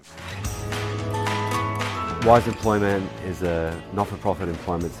deserve. Wise Employment is a not-for-profit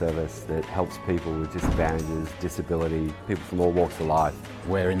employment service that helps people with disadvantages, disability, people from all walks of life.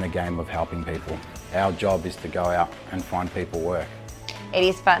 We're in the game of helping people. Our job is to go out and find people work. It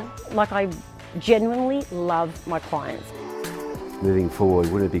is fun. Like, I genuinely love my clients. Moving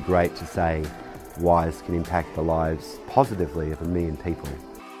forward, wouldn't it be great to say Wise can impact the lives positively of 1 million people?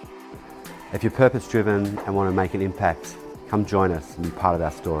 If you're purpose-driven and want to make an impact, come join us and be part of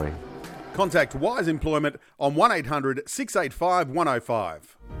our story. Contact Wise Employment on 1800 685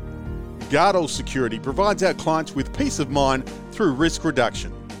 105. Gardol Security provides our clients with peace of mind through risk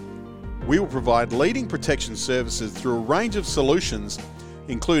reduction. We will provide leading protection services through a range of solutions,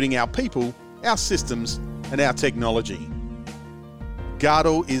 including our people, our systems, and our technology.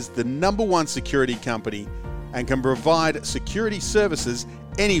 Gardol is the #1 security company and can provide security services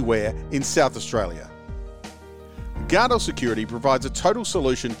anywhere in South Australia. Gardol Security provides a total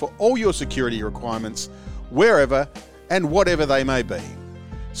solution for all your security requirements, wherever and whatever they may be.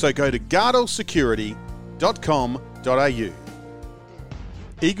 So go to gardelsecurity.com.au.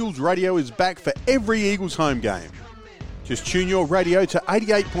 Eagles Radio is back for every Eagles home game. Just tune your radio to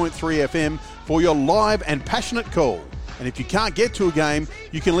 88.3 FM for your live and passionate call. And if you can't get to a game,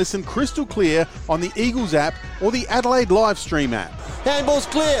 you can listen crystal clear on the Eagles app or the Adelaide live stream app. Handball's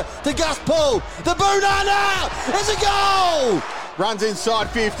clear. The Gus pull. The Boonana. It's a goal. Runs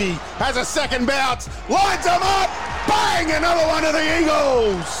inside 50. Has a second bounce. Lines them up. Bang! Another one of the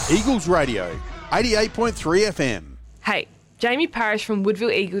Eagles. Eagles Radio, 88.3 FM. Hey, Jamie Parrish from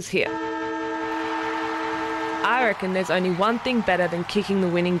Woodville Eagles here. I reckon there's only one thing better than kicking the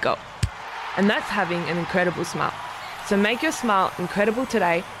winning goal, and that's having an incredible smile. So make your smile incredible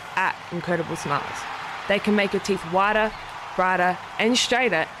today at Incredible Smiles. They can make your teeth whiter, brighter and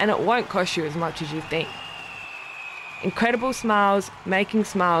straighter, and it won't cost you as much as you think. Incredible Smiles, making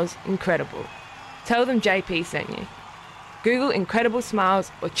smiles incredible. Tell them JP sent you. Google Incredible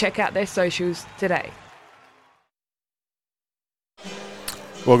Smiles or check out their socials today.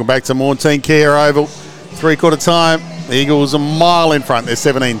 Welcome back to Mornteen Kia Oval. 3/4 time. The Eagles a mile in front. They're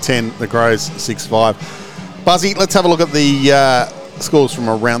 17-10. The Crows 6-5. Buzzy, let's have a look at the scores from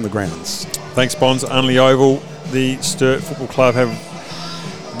around the grounds. Thanks, Bonds. Only Oval. The Sturt Football Club have a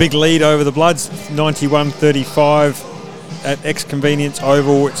big lead over the Bloods, 91-35. At Ex-Convenience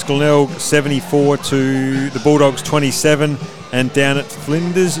Oval, it's Glenelg 74 to the Bulldogs 27. And down at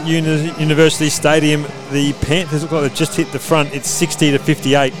Flinders University Stadium, the Panthers look like they've just hit the front. It's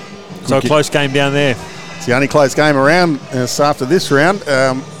 60-58. So a close game down there. It's the only close game around after this round.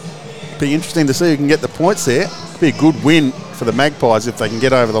 Be interesting to see who can get the points there. Be a good win for the Magpies if they can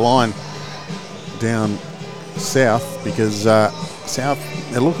get over the line down south, because South,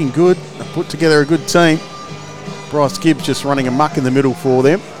 they're looking good. They've put together a good team. Bryce Gibbs just running amok in the middle for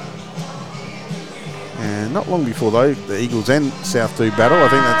them. And not long before, though, the Eagles and South do battle. I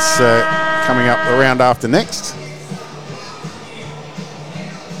think that's coming up the round after next.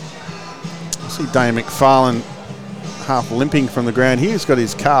 I see Dane McFarlane half limping from the ground here. He's got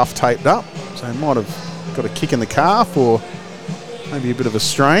his calf taped up, so he might have got a kick in the calf or maybe a bit of a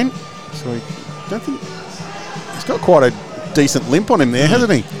strain. So I don't think he's got quite a decent limp on him there,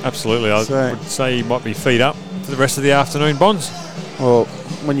 hasn't he? Absolutely. I would say he might be feet up for the rest of the afternoon, Bonds. Well,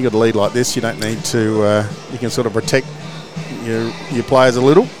 when you've got a lead like this, you don't need to, you can sort of protect your players a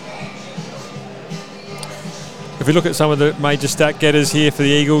little. If we look at some of the major stat getters here for the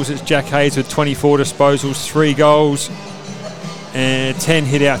Eagles, it's Jack Hayes with 24 disposals, 3 goals and 10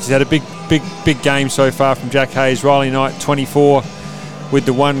 hit-outs. He's had a big game so far from Jack Hayes. Riley Knight, 24 with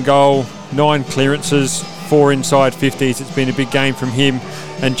the 1 goal, 9 clearances, 4 inside 50s. It's been a big game from him.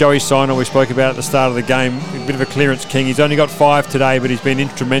 And Joey Sinor, we spoke about at the start of the game, a bit of a clearance king. He's only got 5 today, but he's been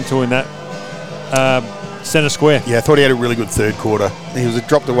instrumental in that centre square. Yeah, I thought he had a really good third quarter. He was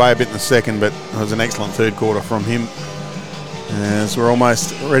dropped away a bit in the second, but it was an excellent third quarter from him. As we're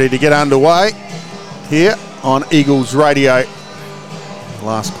almost ready to get underway here on Eagles Radio.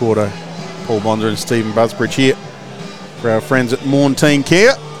 Last quarter, Paul Bonder and Stephen Busbridge here for our friends at Mornteen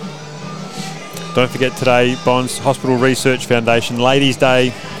Kia. Don't forget today, Bonds Hospital Research Foundation Ladies'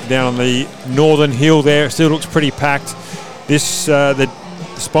 Day down on the Northern Hill there. It still looks pretty packed. This the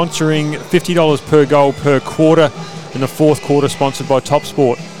sponsoring $50 per goal per quarter in the 4th quarter, sponsored by Top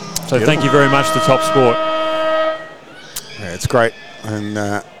Sport. So beautiful. Thank you very much to Top Sport. Yeah, it's great. And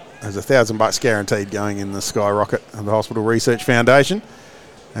there's $1,000 guaranteed going in the skyrocket of the Hospital Research Foundation.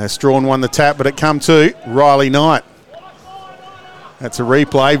 Strawn won the tap, but it come to Riley Knight. That's a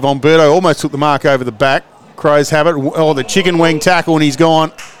replay. Vomberto almost took the mark over the back. Crows have it. Oh, the chicken wing tackle, and he's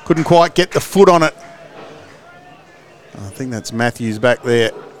gone. Couldn't quite get the foot on it. I think that's Matthews back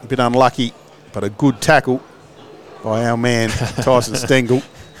there. A bit unlucky, but a good tackle by our man, Tyson Stengel.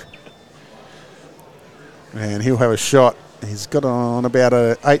 And he'll have a shot. He's got on about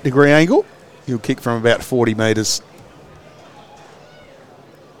a 8-degree angle. He'll kick from about 40 metres.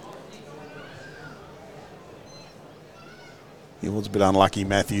 He was a bit unlucky,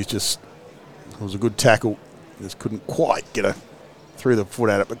 Matthews. It was a good tackle. Just couldn't quite get threw the foot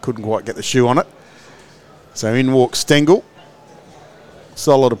at it, but couldn't quite get the shoe on it. So in walks Stengel.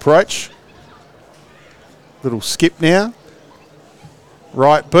 Solid approach. Little skip now.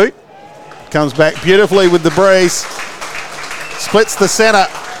 Right boot. Comes back beautifully with the breeze. Splits the centre.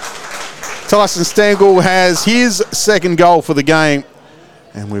 Tyson Stengel has his second goal for the game.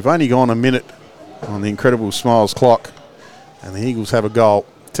 And we've only gone a minute on the Incredible Smiles clock. And the Eagles have a goal.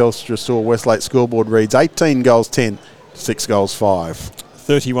 Telstra Store Westlake scoreboard reads 18 goals 10, 6 goals 5.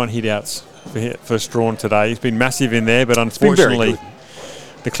 31 hit-outs for Strawn today. He's been massive in there, but unfortunately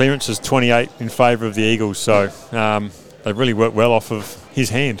the clearance is 28 in favour of the Eagles. So they've really worked well off of his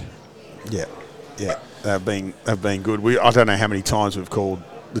hand. Yeah. They've been good. I don't know how many times we've called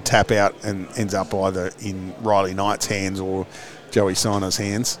the tap out and ends up either in Riley Knight's hands or Joey Siner's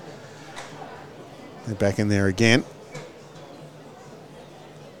hands. They're back in there again.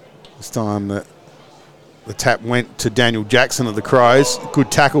 This time the tap went to Daniel Jackson of the Crows.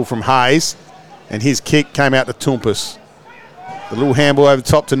 Good tackle from Hayes. And his kick came out to Toumpas. The little handball over the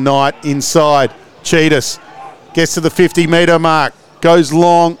top to Knight. Inside. Cheetahs gets to the 50-metre mark. Goes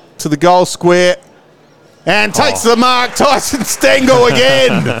long to the goal square. And takes the mark. Tyson Stengel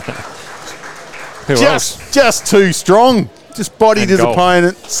again. Just too strong. Just bodied his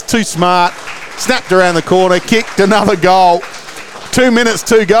opponent. It's too smart. Snapped around the corner. Kicked another goal. 2 minutes,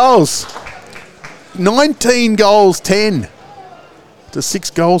 2 goals. 19 goals, 10 to 6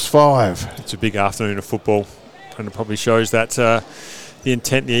 goals, 5. It's a big afternoon of football, and it probably shows that the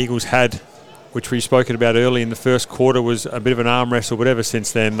intent the Eagles had, which we've spoken about early in the first quarter, was a bit of an arm wrestle, but ever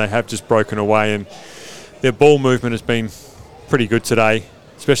since then they have just broken away, and their ball movement has been pretty good today,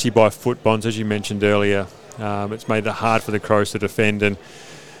 especially by foot, Bonds, as you mentioned earlier. It's made it hard for the Crows to defend, and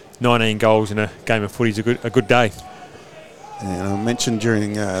 19 goals in a game of footy is a good day. And I mentioned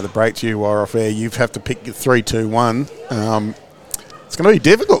during the break to you while off air, you have to pick your 3-2-1. It's going to be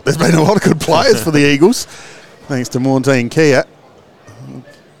difficult. There's been a lot of good players for the Eagles, thanks to Mornteen Kia.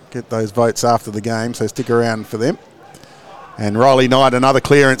 Get those votes after the game, so stick around for them. And Riley Knight, another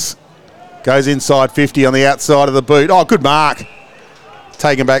clearance. Goes inside 50 on the outside of the boot. Oh, good mark.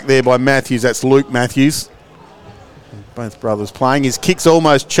 Taken back there by Matthews. That's Luke Matthews. Both brothers playing. His kick's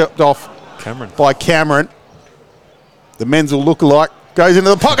almost chopped off by Cameron. The Menzel lookalike goes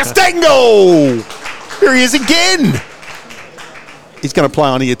into the pocket. Stengel! Here he is again. He's going to play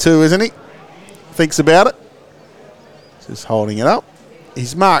on here too, isn't he? Thinks about it. Just holding it up.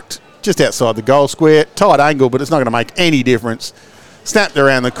 He's marked just outside the goal square. Tight angle, but it's not going to make any difference. Snapped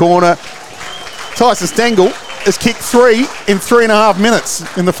around the corner. Tyson Stengel has kicked 3 in 3.5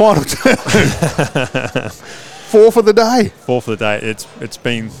 minutes in the final term. 4 for the day. 4 for the day. It's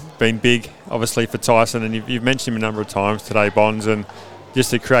been big, obviously, for Tyson, and you've mentioned him a number of times today, Bonds, and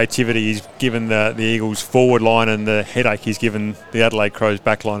just the creativity he's given the Eagles forward line and the headache he's given the Adelaide Crows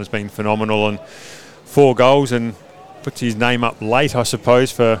back line has been phenomenal. And 4 goals, and puts his name up late, I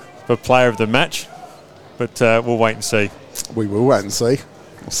suppose, for player of the match. But we'll wait and see. We will wait and see.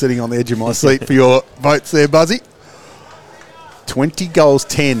 I'm sitting on the edge of my seat for your votes there, Buzzy. 20 goals,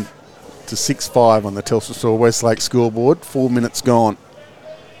 10 to 6-5 on the Telstra Store Westlake scoreboard. 4 minutes gone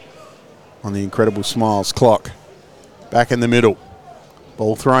on the Incredible Smiles clock. Back in the middle.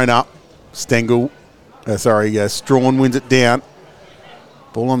 Ball thrown up. Strawn wins it down.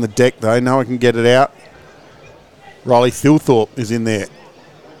 Ball on the deck, though. No one can get it out. Riley Thilthorpe is in there.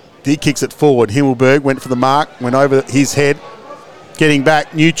 He kicks it forward. Himmelberg went for the mark, went over his head. Getting back,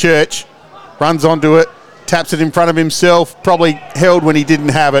 Newchurch runs onto it, taps it in front of himself, probably held when he didn't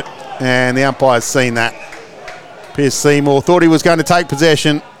have it, and the umpire's seen that. Pierce Seymour thought he was going to take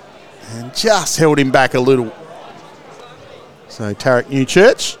possession and just held him back a little. So Tarek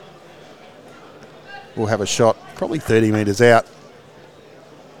Newchurch will have a shot, probably 30 metres out.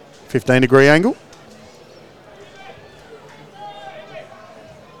 15-degree angle.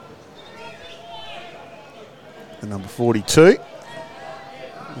 The number 42.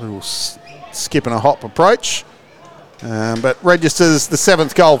 A little skip and a hop approach. But registers the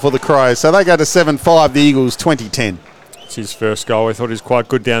 7th goal for the Crows. So they go to 7-5, the Eagles 20-10. It's his first goal. I thought he was quite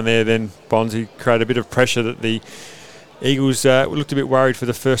good down there then, Bonds. He created a bit of pressure that the Eagles looked a bit worried for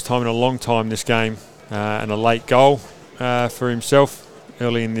the first time in a long time this game. And a late goal for himself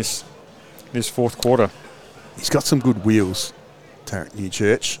early in this fourth quarter. He's got some good wheels, Tarek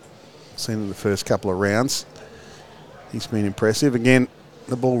Newchurch. Seen in the first couple of rounds. He's been impressive. Again,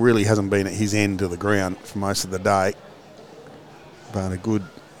 the ball really hasn't been at his end of the ground for most of the day. But a good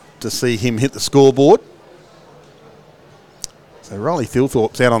to see him hit the scoreboard. So Riley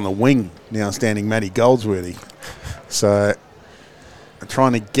Thilthorpe's out on the wing now, standing Matty Goldsworthy. So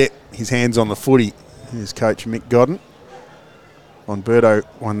trying to get his hands on the footy. Here's coach Mick Godden. Monberto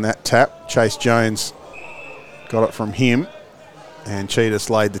won that tap. Chase Jones got it from him. And Cheetahs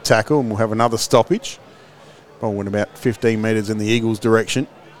laid the tackle, and we'll have another stoppage. Ball went about 15 metres in the Eagles' direction.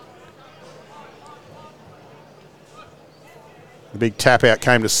 The big tap out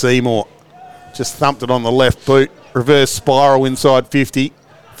came to Seymour. Just thumped it on the left boot. Reverse spiral inside 50.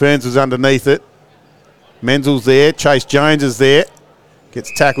 Ferns was underneath it. Menzel's there. Chase Jones is there.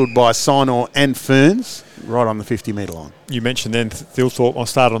 Gets tackled by Sinor and Ferns right on the 50-metre line. You mentioned then Thilthorpe on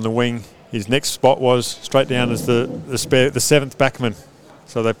start on the wing. His next spot was straight down as the seventh backman.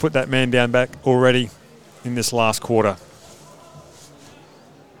 So they put that man down back already in this last quarter.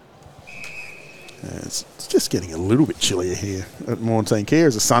 It's just getting a little bit chillier here at Montine Care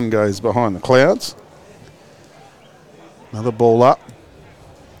as the sun goes behind the clouds. Another ball up.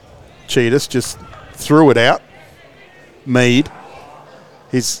 Cheetahs just threw it out. Mead.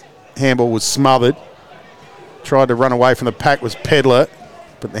 His handball was smothered. Tried to run away from the pack was Pedler,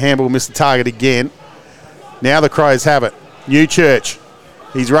 but the handball missed the target again. Now the Crows have it. Newchurch.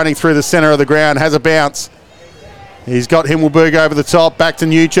 He's running through the centre of the ground, has a bounce. He's got Himmelberg over the top, back to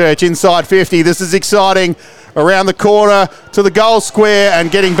Newchurch, inside 50. This is exciting. Around the corner to the goal square,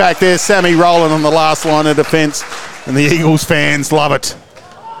 and getting back there, Sammy Rowland on the last line of defence. And the Eagles fans love it.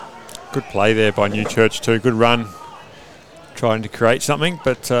 Good play there by Newchurch too. Good run. Trying to create something,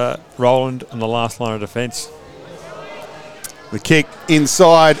 but Rowland on the last line of defence. The kick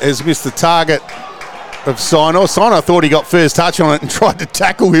inside has missed the target of Sinor. Sinor thought he got first touch on it and tried to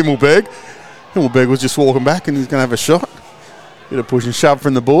tackle Himmelberg. Himmelberg was just walking back and he's going to have a shot. Bit of push and shove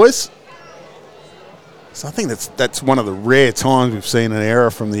from the boys. So I think that's one of the rare times we've seen an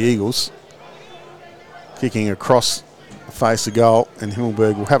error from the Eagles. Kicking across the face of goal, and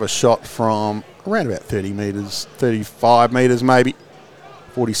Himmelberg will have a shot from around about 30 metres, 35 metres maybe,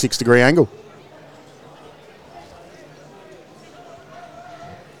 46-degree angle.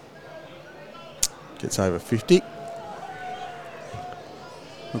 Gets over 50.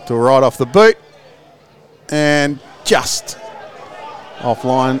 Looked all right off the boot. And just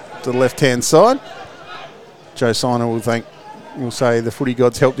offline to the left-hand side. Joe Sinor will say the footy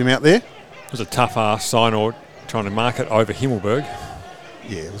gods helped him out there. It was a tough ass Sinor trying to mark it over Himmelberg.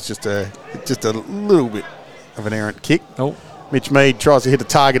 Yeah, it was just a little bit of an errant kick. Oh. Mitch Mead tries to hit the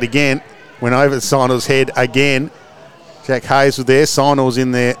target again. Went over Sinor's head again. Jack Hayes was there. Sinor's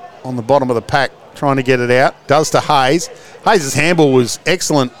in there on the bottom of the pack trying to get it out. Does to Hayes. Hayes' handball was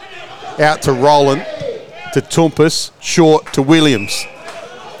excellent. Out to Rowland, to Tumpus, short to Williams.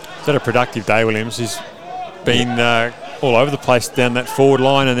 He's had a productive day, Williams. He's been all over the place down that forward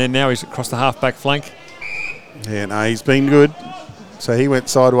line, and then now he's across the half-back flank. Yeah, no, he's been good. So he went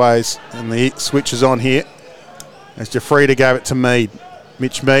sideways, and the switch is on here. As Jafrida gave it to Mead.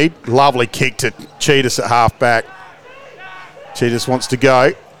 Mitch Mead, lovely kick to Cheetahs at half-back. Cheetahs wants to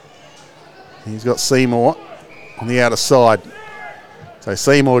go. He's got Seymour on the outer side. So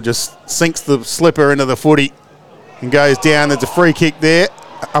Seymour just sinks the slipper into the footy and goes down. There's a free kick there.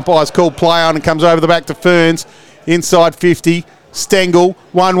 Umpire's called play on and comes over the back to Ferns. Inside 50. Stengel,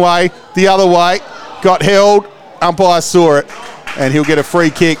 one way, the other way. Got held. Umpire saw it. And he'll get a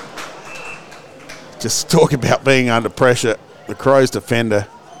free kick. Just talk about being under pressure. The Crows defender.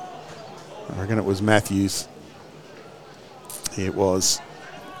 I reckon it was Matthews. It was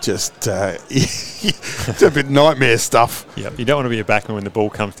just it's a bit nightmare stuff. Yep, you don't want to be a backman when the ball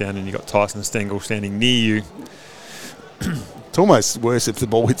comes down and you've got Tyson Stengel standing near you. It's almost worse if the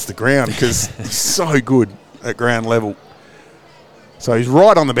ball hits the ground because he's so good at ground level. So he's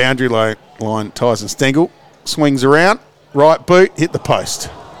right on the boundary line, Tyson Stengel. Swings around, right boot, hit the post.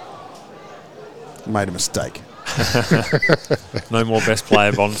 Made a mistake. No more best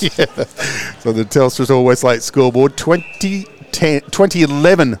player bonds. Yeah. So the Telstra's Always Late scoreboard,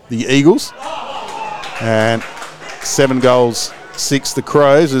 2011 the Eagles. And 7 goals, 6 the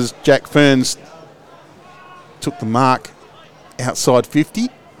Crows as Jack Ferns took the mark outside 50.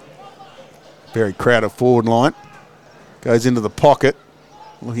 Very crowded forward line. Goes into the pocket.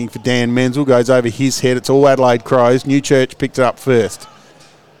 Looking for Dan Menzel. Goes over his head. It's all Adelaide Crows. Newchurch picked it up first.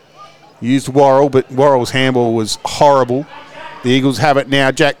 Used Worrell, but Worrell's handball was horrible. The Eagles have it now.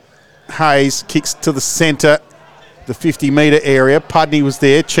 Jack Hayes kicks to the centre, the 50-metre area. Pudney was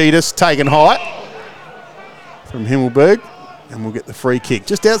there. Cheetahs taken high from Himmelberg. And we'll get the free kick.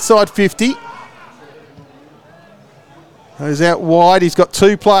 Just outside 50. Goes out wide. He's got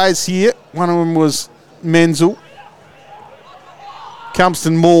 2 players here. One of them was Menzel.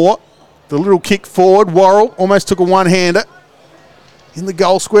 Compston Moore. The little kick forward. Worrell almost took a one-hander. In the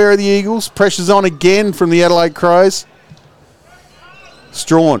goal square of the Eagles. Pressure's on again from the Adelaide Crows.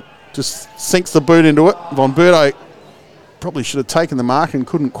 Strawn just sinks the boot into it. Von Berto probably should have taken the mark and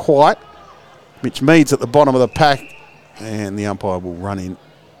couldn't quite. Mitch Mead's at the bottom of the pack. And the umpire will run in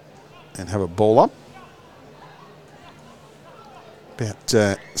and have a ball up.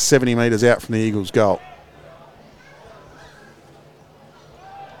 About 70 metres out from the Eagles' goal.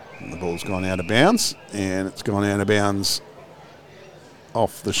 And the ball's gone out of bounds. And it's gone out of bounds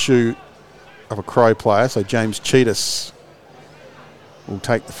off the shoe of a Crow player. So James Cheetahs will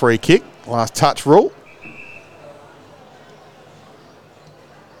take the free kick. Last touch rule.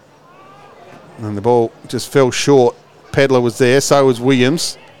 And the ball just fell short. Pedler was there, so was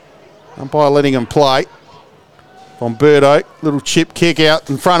Williams. Umpire letting him play. Von Berto, little chip kick out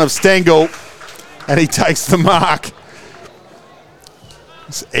in front of Stengel. And he takes the mark.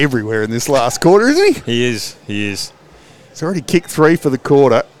 He's everywhere in this last quarter, isn't he? He is. He's already kicked 3 for the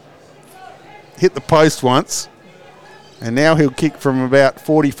quarter. Hit the post once. And now he'll kick from about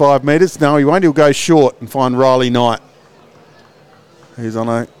 45 metres. No, he won't. He'll go short and find Riley Knight. He's on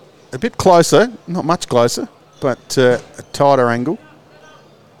a bit closer. Not much closer, but a tighter angle.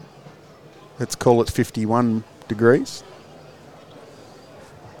 Let's call it 51 degrees.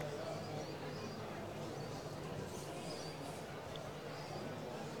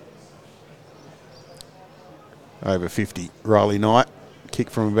 Over 50, Riley Knight. Kick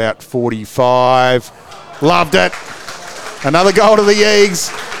from about 45. Loved it. Another goal to the Eagles,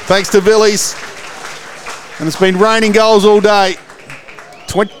 thanks to Billy's. And it's been raining goals all day.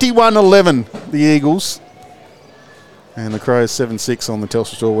 21-11, the Eagles. And the Crows 7-6 on the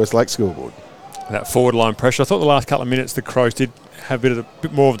Telstra Store Westlake scoreboard. That forward line pressure. I thought the last couple of minutes the Crows did have a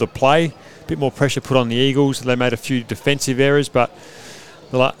bit more of the play, a bit more pressure put on the Eagles. They made a few defensive errors, but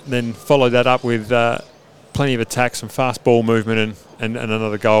then followed that up with plenty of attacks, some fast ball movement and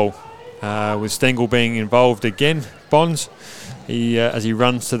another goal. With Stengel being involved again, Bonds, as he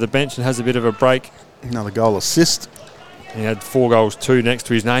runs to the bench and has a bit of a break. Another goal assist. He had 4 goals, 2 next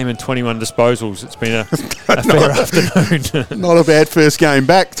to his name, and 21 disposals. It's been a fair afternoon. Not a bad first game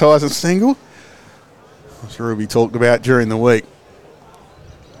back, Tyson Stengel. I'm sure he'll be talked about during the week.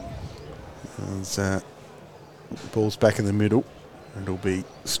 The ball's back in the middle. It'll be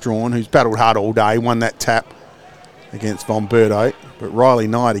Strawn, who's battled hard all day, won that tap against Von Berto. But Riley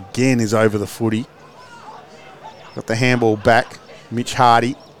Knight again is over the footy. Got the handball back. Mitch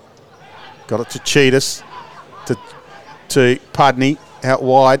Hardy got it to Cheetahs, to Pudney, out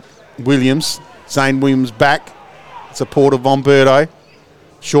wide. Williams, Zane Williams back. Support of Von Berto.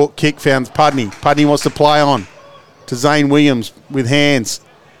 Short kick found Pudney. Pudney wants to play on to Zane Williams with hands.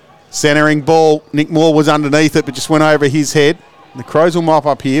 Centering ball. Nick Moore was underneath it, but just went over his head. The Crows will mop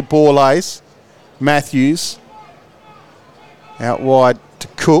up here. Borlase, Matthews, out wide to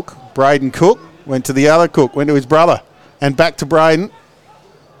Cook. Braden Cook went to the other Cook, went to his brother, and back to Braden.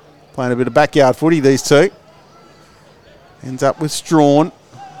 Playing a bit of backyard footy, these two. Ends up with Strawn.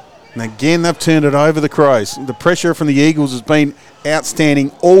 And again, they've turned it over, the Crows. The pressure from the Eagles has been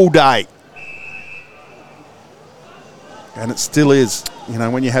outstanding all day. And it still is. You know,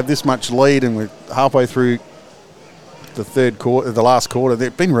 when you have this much lead and we're halfway through the third quarter, the last quarter,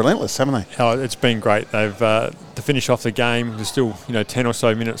 they've been relentless, haven't they? Oh, it's been great. They've to finish off the game. There's still 10 or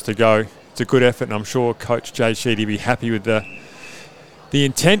so minutes to go. It's a good effort, and I'm sure Coach Jay Sheedy will be happy with the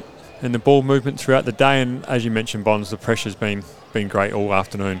intent and the ball movement throughout the day. And as you mentioned, Bonds, the pressure's been great all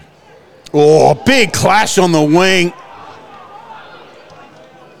afternoon. Oh, big clash on the wing.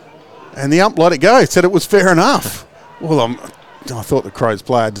 And the ump let it go, said it was fair enough. Well, I thought the Crows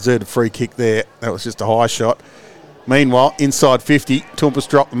player deserved a free kick there. That was just a high shot. Meanwhile, inside 50, Toompas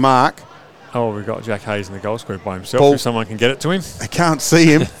dropped the mark. Oh, we've got Jack Hayes in the goal square by himself. If someone can get it to him. They can't see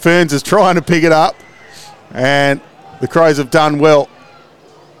him. Ferns is trying to pick it up. And the Crows have done well.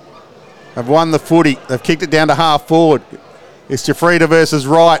 They've won the footy. They've kicked it down to half forward. It's Jafrida versus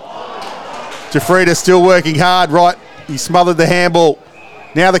Wright. Jafrida still working hard. Wright, he smothered the handball.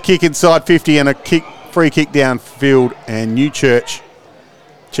 Now the kick inside 50 and a free kick downfield. And Newchurch,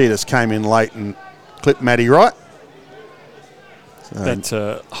 Cheetahs came in late and clipped Matty Wright.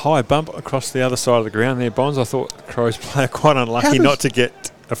 That high bump across the other side of the ground there, Bonds. I thought the Crows player quite unlucky not to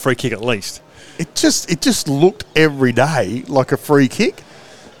get a free kick at least. It just looked every day like a free kick.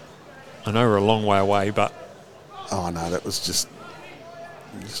 I know we're a long way away, but... Oh, no, that was just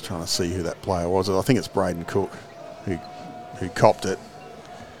trying to see who that player was. I think it's Braden Cook who copped it.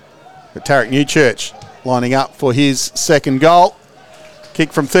 But Tarek Newchurch lining up for his second goal.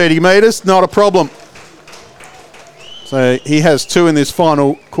 Kick from 30 metres, not a problem. So he has 2 in this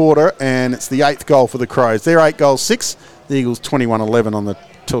final quarter, and it's the 8th goal for the Crows. They're 8 goals 6. The Eagles 21-11 on the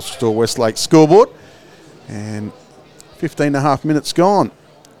Telstra Store Westlake scoreboard. And 15 and a half minutes gone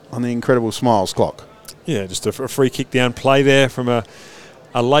on the Incredible Smiles clock. Yeah, just a free kick down play there from a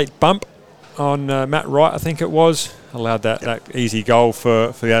late bump on Matt Wright, I think it was. Allowed that easy goal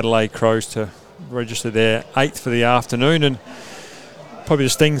for the Adelaide Crows to register their 8th for the afternoon, and probably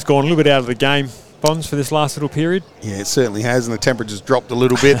just things gone a little bit out of the game, Bonds, for this last little period. Yeah, it certainly has, and the temperature's dropped a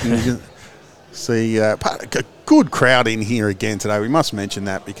little bit. And you can see a good crowd in here again today. We must mention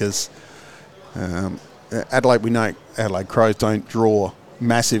that because Adelaide, we know Adelaide Crows don't draw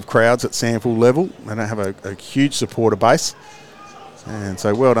massive crowds at SANFL level. They don't have a huge supporter base. And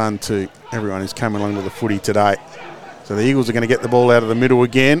so well done to everyone who's come along with the footy today. So the Eagles are going to get the ball out of the middle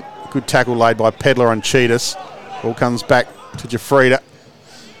again. Good tackle laid by Pedler on Cheetahs. Ball comes back to Jafrida.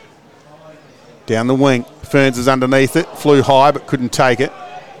 Down the wing. Ferns is underneath it. Flew high but couldn't take it.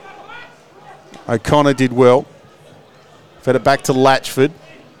 O'Connor did well. Fed it back to Latchford.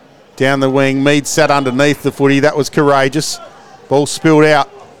 Down the wing. Mead sat underneath the footy. That was courageous. Ball spilled out.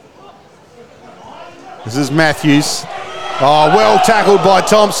 This is Matthews. Oh, well tackled by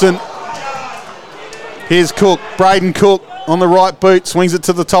Thompson. Here's Cook. Braden Cook on the right boot. Swings it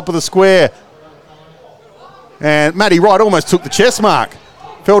to the top of the square. And Matty Wright almost took the chest mark.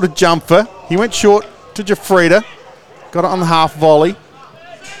 Fell to Jumper. He went short to Jafrida. Got it on the half volley.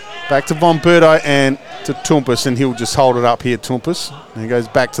 Back to Von Berto and to Tompus, and he'll just hold it up here, Tompus. And he goes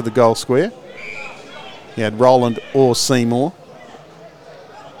back to the goal square. He had Roland or Seymour.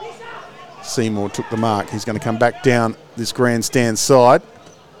 Seymour took the mark. He's going to come back down this grandstand side.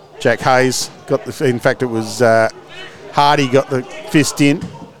 Jack Hayes got the... In fact, it was Hardy got the fist in.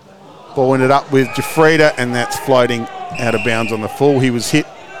 Ball ended up with Jafrida, and that's floating out of bounds on the full. He was hit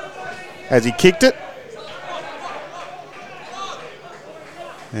as he kicked it.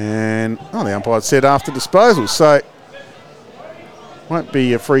 And, the umpire said after disposal. So, won't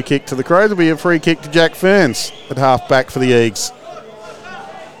be a free kick to the Crows. It'll be a free kick to Jack Ferns at half back for the Eags.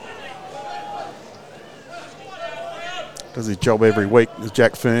 Does his job every week, as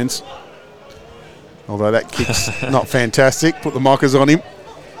Jack Ferns. Although that kick's not fantastic. Put the mockers on him.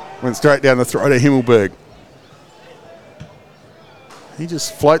 Went straight down the throat of Himmelberg. He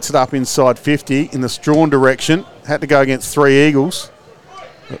just floats it up inside 50 in the Strawn direction. Had to go against 3 Eagles.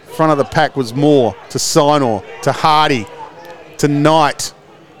 The front of the pack was Moore to Sinor, to Hardy, to Knight,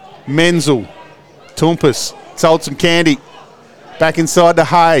 Menzel, Tompus, sold some candy. Back inside to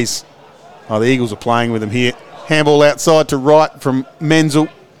Hayes. Oh, the Eagles are playing with him here. Handball outside to Wright from Menzel.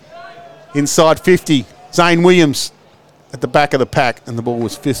 Inside 50, Zane Williams at the back of the pack, and the ball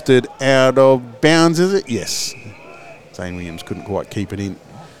was fisted out of bounds, is it? Yes. Zane Williams couldn't quite keep it in.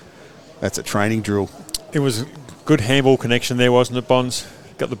 That's a training drill. It was a good handball connection there, wasn't it, Bonds?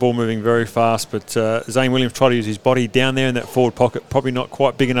 Got the ball moving very fast, but Zane Williams tried to use his body down there in that forward pocket. Probably not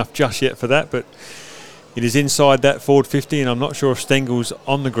quite big enough just yet for that, but it is inside that forward 50, and I'm not sure if Stengel's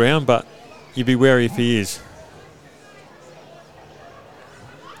on the ground, but you'd be wary if he is.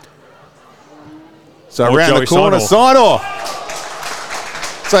 So around the corner, Sinor.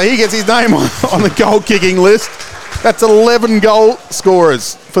 So he gets his name on the goal-kicking list. That's 11 goal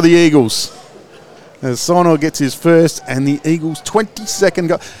scorers for the Eagles. As Sinor gets his first and the Eagles' 22nd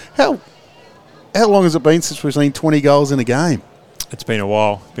goal. How long has it been since we've seen 20 goals in a game? It's been a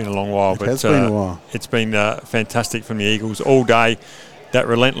while. It's been a long while. It has been a while. It's been fantastic from the Eagles all day. That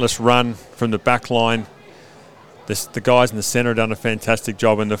relentless run from the back line. The guys in the centre have done a fantastic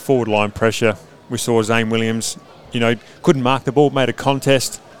job, and the forward line pressure. We saw Zane Williams, couldn't mark the ball, made a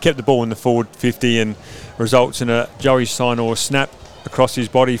contest, kept the ball in the forward 50 and results in a Joey Sinor snap across his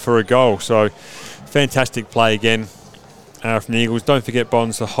body for a goal. So fantastic play again from the Eagles. Don't forget,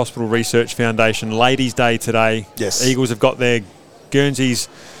 Bonds, the Hospital Research Foundation Ladies' Day today. Yes. The Eagles have got their Guernseys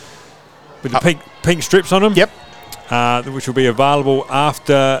with the pink strips on them. Yep. Which will be available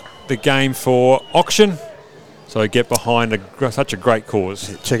after the game for auction. So get behind such a great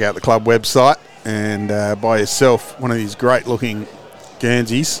cause. Check out the club website and buy yourself one of these great-looking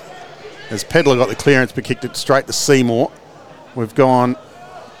Guernseys. As Pedler got the clearance but kicked it straight to Seymour. We've gone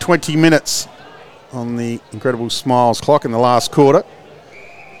 20 minutes on the Incredible Smiles clock in the last quarter.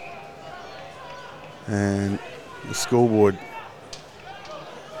 And the scoreboard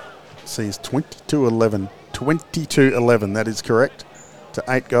sees 22-11. 22-11, that is correct. To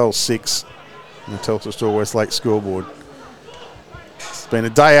 8 goals, 6. The Telstra Store Westlake scoreboard. It's been a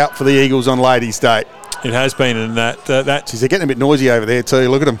day out for the Eagles on Ladies' Day. It has been, and that Geez, they're getting a bit noisy over there too.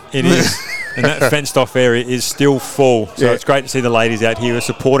 Look at them. It is. And that fenced-off area is still full. So it's great to see the ladies out here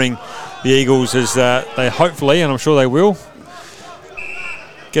supporting the Eagles as they hopefully, and I'm sure they will,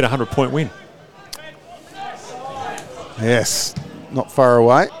 get a 100-point win. Yes, not far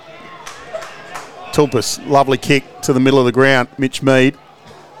away. Tulpas, lovely kick to the middle of the ground. Mitch Mead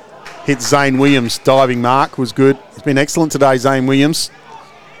hit Zane Williams. Diving mark was good. He's been excellent today, Zane Williams.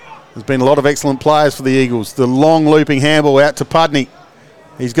 There's been a lot of excellent players for the Eagles. The long looping handball out to Pudney.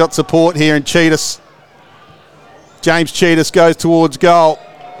 He's got support here in Cheetahs. James Cheetahs goes towards goal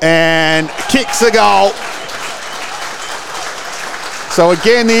and kicks a goal. So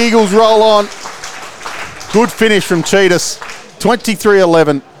again, the Eagles roll on. Good finish from Cheetahs.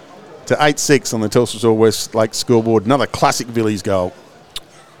 23-11 to 8-6 on the Telstra West Lake scoreboard. Another classic Villiers goal.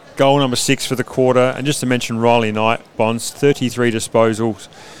 Goal number 6 for the quarter. And just to mention Riley Knight, Bonds, 33 disposals,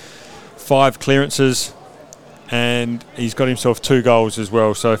 5 clearances, and he's got himself 2 goals as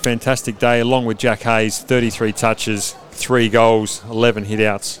well. So a fantastic day, along with Jack Hayes, 33 touches, 3 goals, 11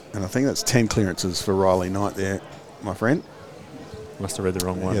 hit-outs. And I think that's 10 clearances for Riley Knight there, my friend. Must have read the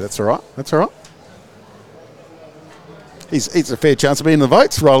wrong one. Yeah, that's all right. That's all right. He's a fair chance of being in the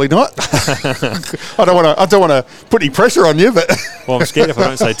votes, Riley Knight. I don't want to put any pressure on you, but well, I'm scared if I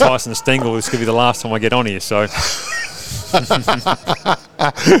don't say Tyson Stengel, this could be the last time I get on here. So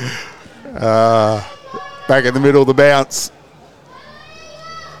back in the middle of the bounce.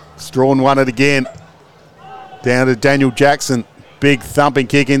 Strawn won it again. Down to Daniel Jackson. Big thumping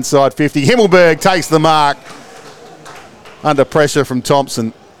kick inside 50. Himmelberg takes the mark. Under pressure from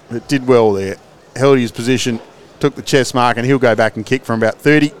Thompson. It did well there. Held his position. Took the chest mark, and he'll go back and kick from about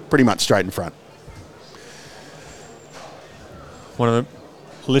 30, pretty much straight in front. One of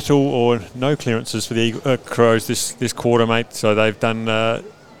the little or no clearances for the Crows this quarter, mate. So they've done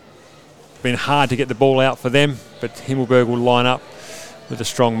been hard to get the ball out for them, but Himmelberg will line up with a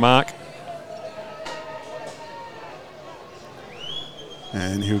strong mark.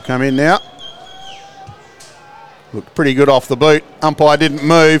 And he'll come in now. Looked pretty good off the boot. Umpire didn't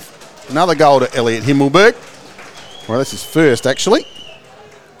move. Another goal to Elliot Himmelberg. Well, this is first, actually.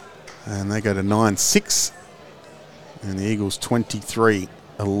 And they go to 9-6. And the Eagles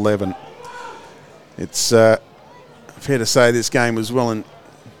 23-11. It's fair to say this game was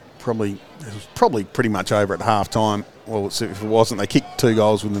probably pretty much over at half-time. Well, if it wasn't, they kicked 2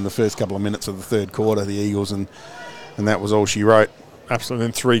 goals within the first couple of minutes of the third quarter, the Eagles, and that was all she wrote. Absolutely,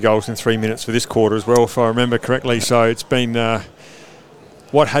 and 3 goals in 3 minutes for this quarter as well, if I remember correctly. So it's been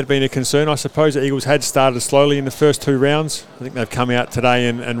what had been a concern. I suppose the Eagles had started slowly in the first 2 rounds. I think they've come out today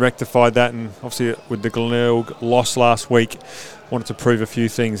and rectified that, and obviously with the Glenelg loss last week, wanted to prove a few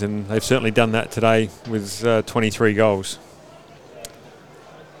things, and they've certainly done that today with 23 goals.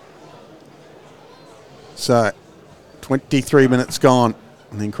 So 23 minutes gone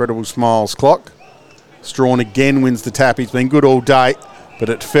on the Incredible Smiles clock. Strawn again wins the tap. He's been good all day, but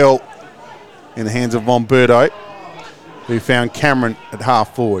it fell in the hands of Momberto, who found Cameron at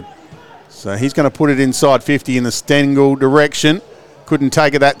half forward. So he's going to put it inside 50 in the Stengel direction. Couldn't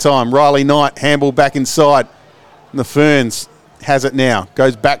take it that time. Riley Knight, handball back inside. And the Ferns has it now.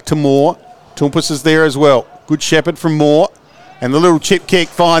 Goes back to Moore. Tulpas is there as well. Good shepherd from Moore. And the little chip kick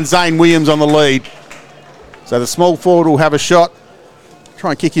finds Zane Williams on the lead. So the small forward will have a shot.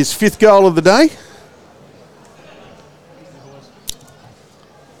 Try and kick his 5th goal of the day.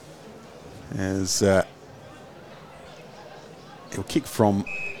 As he'll kick from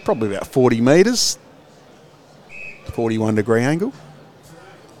probably about 40 metres, 41-degree angle.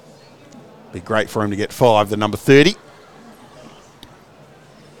 Be great for him to get 5, the number 30.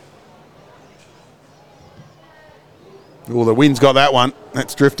 Oh, the wind's got that one.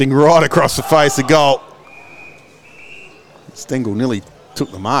 That's drifting right across the face of goal. Stengel nearly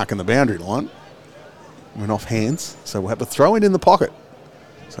took the mark in the boundary line. Went off hands, so we'll have to throw it in the pocket.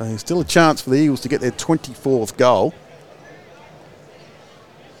 So there's still a chance for the Eagles to get their 24th goal.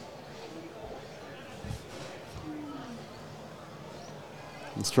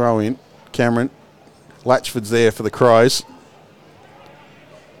 Let's throw in Cameron. Latchford's there for the Crows.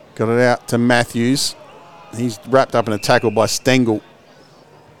 Got it out to Matthews. He's wrapped up in a tackle by Stengel.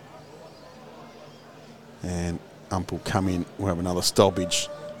 And Ump will come in. We'll have another stoppage.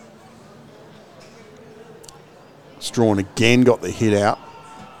 Strawn again got the hit out.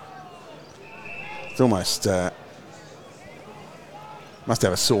 It's almost must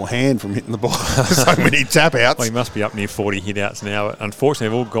have a sore hand from hitting the ball. So many tap outs. Well, he must be up near 40 hit outs now. Unfortunately,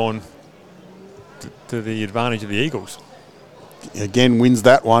 they've all gone to the advantage of the Eagles. Again, wins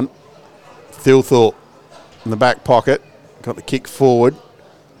that one. Thilthorpe in the back pocket. Got the kick forward.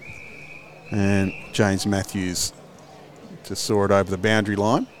 And James Matthews just saw it over the boundary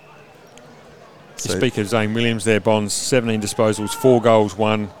line. So speak of Zane Williams there, Bonds, 17 disposals, 4 goals,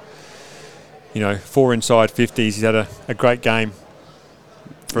 1. 4 inside 50s. He's had a great game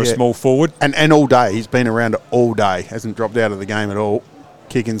for a small forward. And all day. He's been around it all day. Hasn't dropped out of the game at all.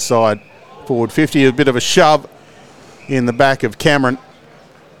 Kick inside forward 50. A bit of a shove in the back of Cameron.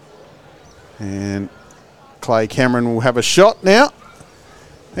 And Clay Cameron will have a shot now.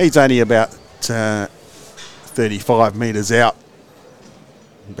 He's only about 35 metres out.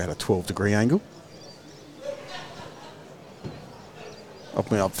 About a 12-degree angle. I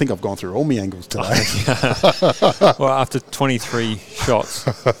think I've gone through all my angles today. Well, after 23 shots,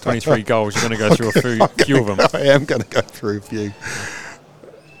 23 goals, you're going to go through a few of them. I am going to go through a few.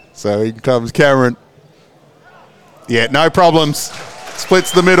 So here comes Cameron. Yeah, no problems.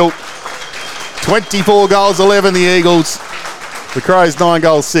 Splits the middle. 24 goals, 11 the Eagles. The Crows 9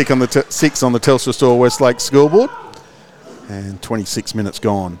 goals, 6 on the Telstra Store Westlake scoreboard. And 26 minutes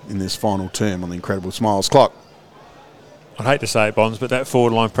gone in this final term on the Incredible Smiles clock. I'd hate to say it, Bonds, but that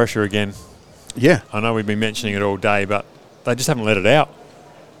forward line pressure again. Yeah. I know we've been mentioning it all day, but they just haven't let it out.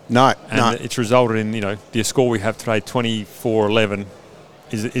 No, and it's resulted in, the score we have today, 24-11,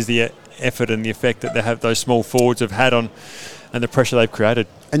 is the effort and the effect that they have, those small forwards have had on, and the pressure they've created.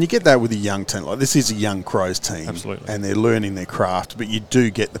 And you get that with a young team. Like, this is a young Crows team. Absolutely. And they're learning their craft, but you do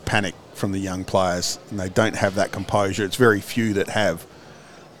get the panic from the young players, and they don't have that composure. It's very few that have,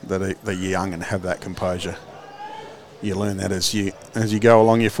 that are young and have that composure. You learn that as you go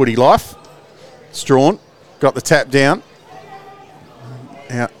along your footy life. Strawn got the tap down,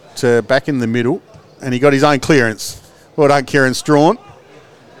 out back in the middle, and he got his own clearance. Well done, Kieran Strawn.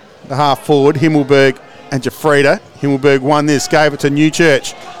 The half forward, Himmelberg and Jafrida. Himmelberg won this, gave it to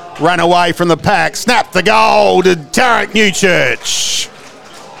Newchurch. Run away from the pack, snapped the goal to Tarek Newchurch.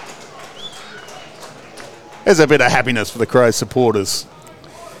 There's a bit of happiness for the Crows supporters.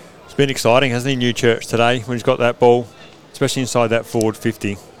 It's been exciting, hasn't he, Newchurch, today, when he's got that ball, especially inside that forward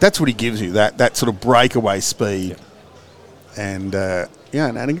 50. That's what he gives you, that sort of breakaway speed. Yeah.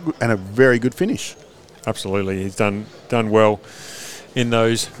 And a very good finish. Absolutely. He's done well in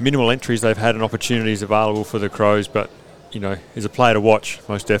those minimal entries they've had and opportunities available for the Crows, but, he's a player to watch,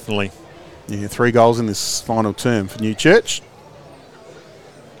 most definitely. Yeah, 3 goals in this final term for Newchurch.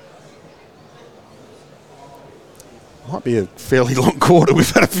 Might be a fairly long quarter. We've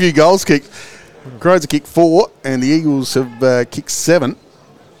had a few goals kicked. Crows have kicked 4 and the Eagles have kicked 7.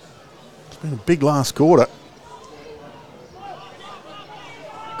 It's been a big last quarter.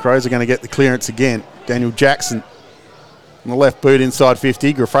 Crows are going to get the clearance again. Daniel Jackson on the left boot inside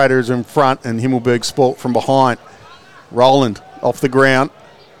 50. Grafrader is in front and Himmelberg sport from behind. Rowland off the ground.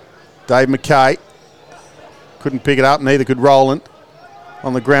 Dave McKay couldn't pick it up, neither could Rowland.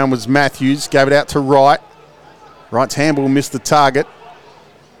 On the ground was Matthews, gave it out to Wright. Wright's handball missed the target.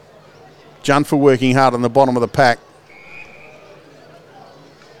 Junfer working hard on the bottom of the pack.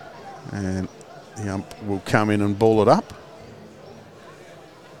 And the ump will come in and ball it up.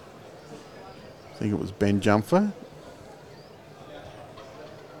 I think it was Ben Junfer.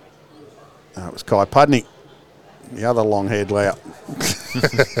 No, it was Kai Pudney, the other long-haired lout.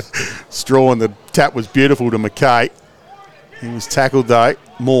 Straw, and the tap was beautiful to McKay. He was tackled though.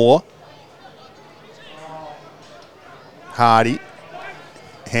 Moore. Hardy.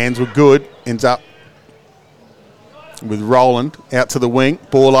 Hands were good. Ends up with Rowland out to the wing.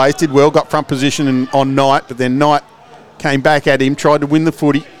 Borlase did well, got front position on Knight, but then Knight came back at him, tried to win the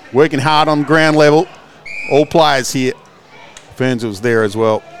footy, working hard on ground level. All players here. Ferns was there as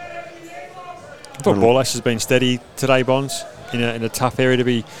well. I thought Borlase has been steady today, Bonds, in a tough area to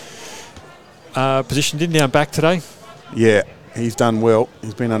be positioned in down back today. Yeah, he's done well.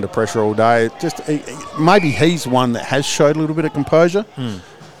 He's been under pressure all day. Maybe he's one that has showed a little bit of composure.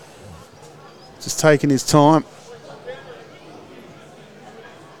 Just taking his time.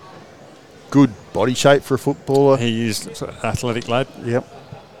 Good body shape for a footballer. He is an athletic lad. Yep.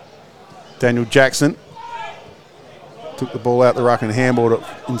 Daniel Jackson took the ball out the ruck and handballed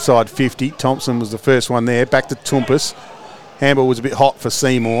it inside 50. Thompson was the first one there. Back to Tompus. Handball was a bit hot for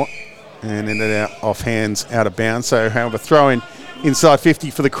Seymour and ended out off hands, out of bounds. So, however, throw in inside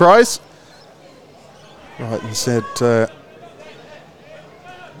 50 for the Crows. Right, and said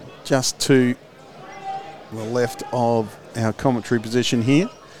just to the left of our commentary position here.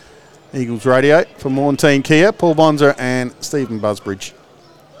 Eagles Radio for Montine Kia, Paul Bonser and Stephen Busbridge,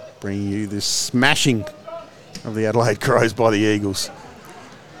 bringing you this smashing of the Adelaide Crows by the Eagles.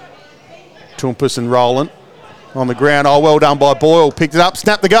 Tompus and Rowland on the ground. Oh, well done by Boyle. Picked it up,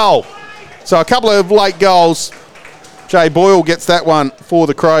 snapped the goal. So a couple of late goals. Jay Boyle gets that one for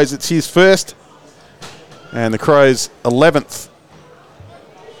the Crows. It's his first. And the Crows' 11th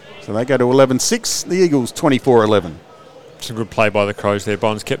So they go to 11-6. The Eagles 24-11. Some good play by the Crows there.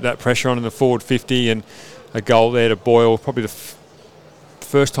 Bonds kept that pressure on in the forward 50 and a goal there to Boyle. Probably the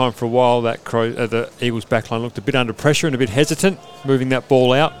first time for a while that the Eagles backline looked a bit under pressure and a bit hesitant moving that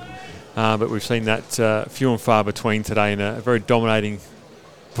ball out. But we've seen that few and far between today in a very dominating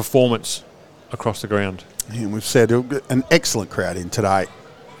performance across the ground. And we've said an excellent crowd in today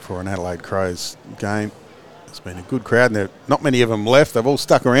for an Adelaide Crows game. It's been a good crowd, and there are not many of them left. They've all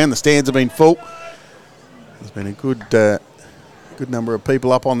stuck around. The stands have been full. There's been a good number of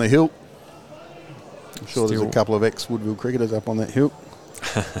people up on the hill. I'm sure there's a couple of ex-Woodville cricketers up on that hill.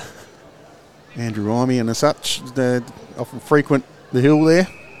 Andrew Imey and such often frequent the hill there.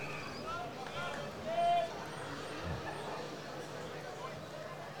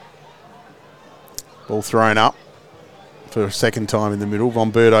 Ball thrown up for a second time in the middle.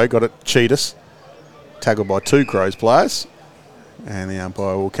 Von Berto got it. Cheetahs tackled by two Crows players. And the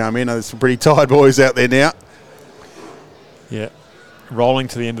umpire will come in. There's some pretty tired boys out there now. Yeah. Rolling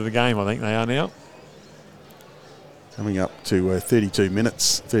to the end of the game, I think they are now. Coming up to 32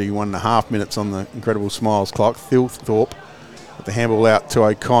 minutes, 31 and a half minutes on the Incredible Smiles clock. Thilthorpe with the handball out to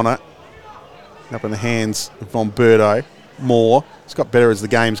O'Connor. Up in the hands of Von Berto. Moore. It's got better as the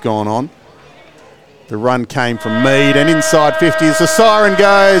game's gone on. The run came from Mead, and inside 50 as the siren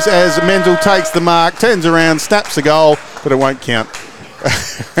goes as Menzel takes the mark, turns around, snaps a goal, but it won't count.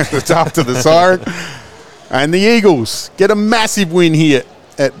 It's after the siren. And the Eagles get a massive win here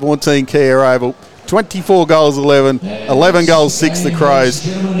at Montine Kia Oval. 24 goals 11, 11 goals 6 the Crows.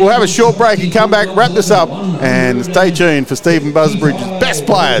 We'll have a short break and come back, wrap this up, and stay tuned for Stephen Busbridge's best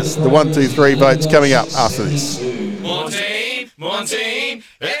players. The 1, 2, 3 votes coming up after this. Montine,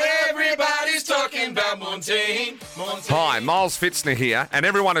 everybody's talking about Montine. Hi, Miles Fitzner here, and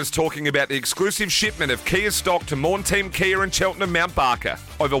everyone is talking about the exclusive shipment of Kia stock to Montine Kia and Cheltenham Mount Barker.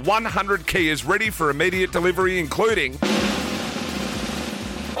 Over 100 Kias ready for immediate delivery, including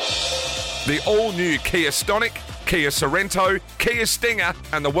the all-new Kia Stonic, Kia Sorrento, Kia Stinger,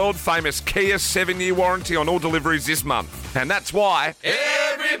 and the world-famous Kia 7-year warranty on all deliveries this month. And that's why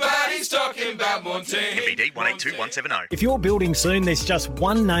everybody's talking about Montine. MBD 182170. If you're building soon, there's just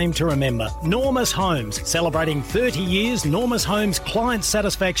one name to remember. Normus Homes. Celebrating 30 years, Normus Homes client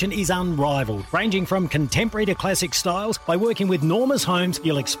satisfaction is unrivaled. Ranging from contemporary to classic styles, by working with Normus Homes,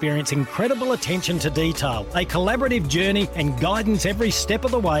 you'll experience incredible attention to detail, a collaborative journey and guidance every step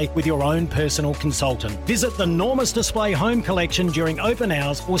of the way with your own personal consultant. Visit the Normus Display Home Collection during open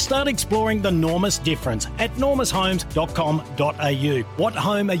hours or start exploring the Normus difference at normushomes.com.au. What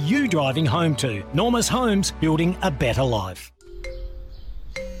home are you driving home to? Normus Homes, building a better life.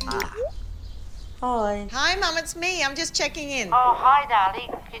 Hi. Hi, Mum, it's me. I'm just checking in. Oh, hi,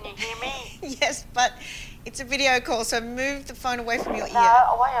 darling. Can you hear me? Yes, but it's a video call, so move the phone away from your ear.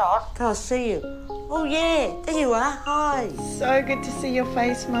 Away on. Can't see you. Oh, yeah. There you are. Hi. So good to see your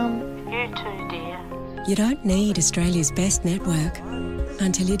face, Mum. You too, dear. You don't need Australia's best network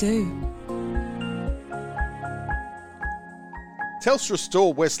until you do. Telstra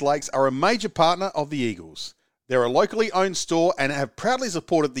Store West Lakes are a major partner of the Eagles. They're a locally owned store and have proudly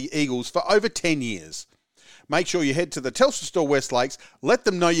supported the Eagles for over 10 years. Make sure you head to the Telstra Store West Lakes, let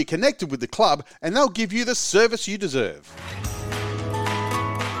them know you're connected with the club, and they'll give you the service you deserve.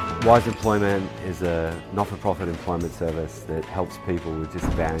 Wise Employment is a not-for-profit employment service that helps people with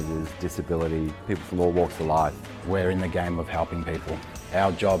disadvantages, disability, people from all walks of life. We're in the game of helping people.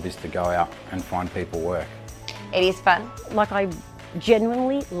 Our job is to go out and find people work. It is fun. Like, I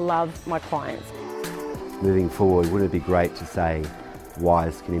genuinely love my clients. Moving forward, wouldn't it be great to say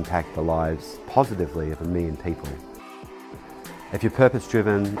Wise can impact the lives positively of 1 million people? If you're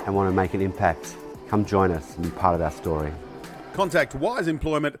purpose-driven and want to make an impact, come join us and be part of our story. Contact Wise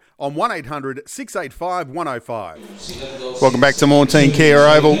Employment on 1800 685 105. Welcome back to Montine Kia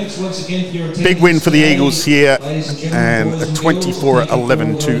Oval. Big win for the Eagles here, and a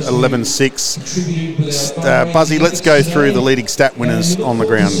 24-11 to 11-6. Buzzy, let's go through the leading stat winners on the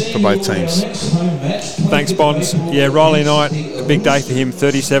ground for both teams. Thanks, Bonds. Yeah, Riley Knight, a big day for him.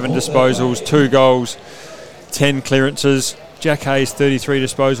 37 disposals, 2 goals, 10 clearances. Jack Hayes, 33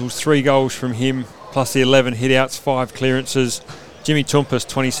 disposals, 3 goals from him, plus the 11 hit-outs, 5 clearances. Jimmy Toumpas,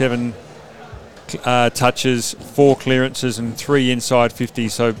 27 touches, 4 clearances and 3 inside 50.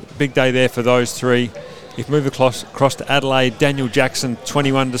 So big day there for those 3. If you move across to Adelaide, Daniel Jackson,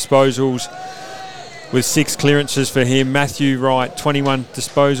 21 disposals with 6 clearances for him. Matthew Wright, 21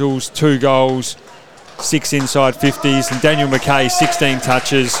 disposals, 2 goals, 6 inside 50s. And Daniel McKay, 16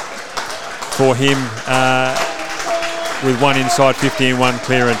 touches for him. with one inside 50 and one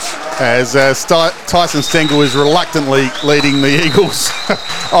clearance. As Tyson Stengel is reluctantly leading the Eagles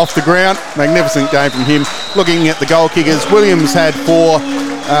off the ground. Magnificent game from him. Looking at the goal kickers, Williams had 4,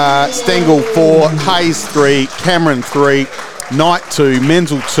 Stengel 4, Hayes 3, Cameron 3, Knight 2,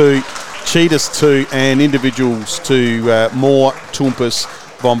 Menzel 2, Cheetahs 2, and individuals to Moore, Toumpas,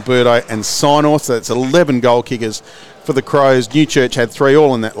 Bomberto and Sinorth. So that's 11 goal kickers for the Crows. Newchurch had 3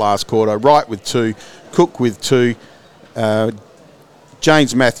 all in that last quarter. Wright with 2, Cook with 2,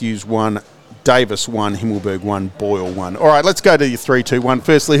 James Matthews 1, Davis 1, Himmelberg 1, Boyle 1. All right, let's go to your 3-2-1.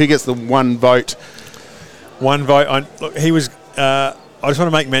 Firstly, who gets the 1 vote? 1 vote. Look, he was. I just want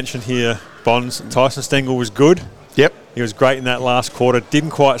to make mention here, Bonds. Tyson Stengel was good. Yep. He was great in that last quarter. Didn't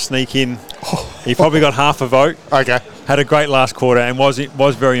quite sneak in. He probably got half a vote. Okay. Had a great last quarter and was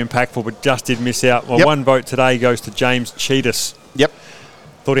very impactful, but just did miss out. Well, 1 vote today goes to James Cheetahs. Yep.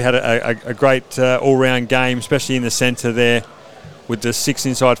 Thought he had a great all-round game, especially in the centre there, with the 6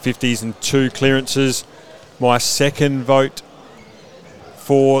 inside 50s and 2 clearances. My second vote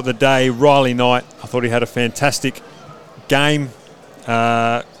for the day, Riley Knight. I thought he had a fantastic game.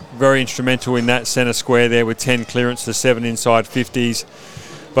 Very instrumental in that centre square there with 10 clearances, 7 inside 50s.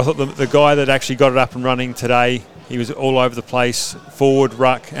 But I thought the guy that actually got it up and running today, he was all over the place, forward,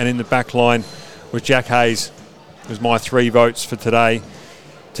 ruck, and in the back line, was Jack Hayes. It was my 3 votes for today.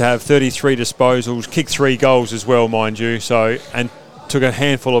 To have 33 disposals, kicked 3 goals as well, mind you, and took a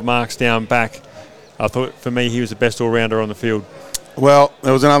handful of marks down back. I thought, for me, he was the best all-rounder on the field. Well,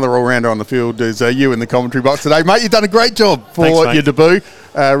 there was another all-rounder on the field. There's you in the commentary box today. Mate, you've done a great job for your debut.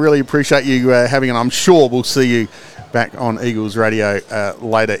 Really appreciate you having it. I'm sure we'll see you back on Eagles Radio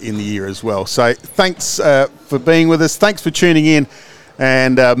later in the year as well. So thanks for being with us. Thanks for tuning in.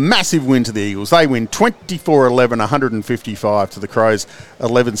 And a massive win to the Eagles. They win 24-11, 155 to the Crows,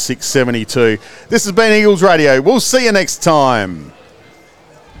 11-6, 72. This has been Eagles Radio. We'll see you next time.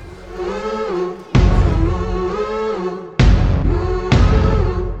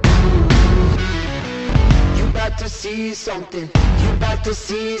 See something, you about to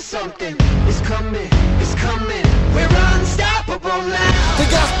see something. It's coming, we're unstoppable now. The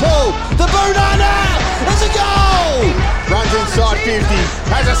gas pull, the banana, it's a goal! Runs inside 50,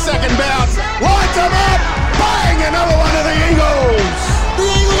 has a second bounce, lights them up, bang, another one of the Eagles! The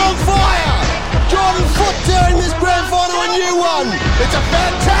Eagles on fire! Jordan Foot tearing this grand final a new one! It's a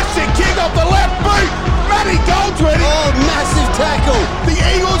fantastic kick off the left boot!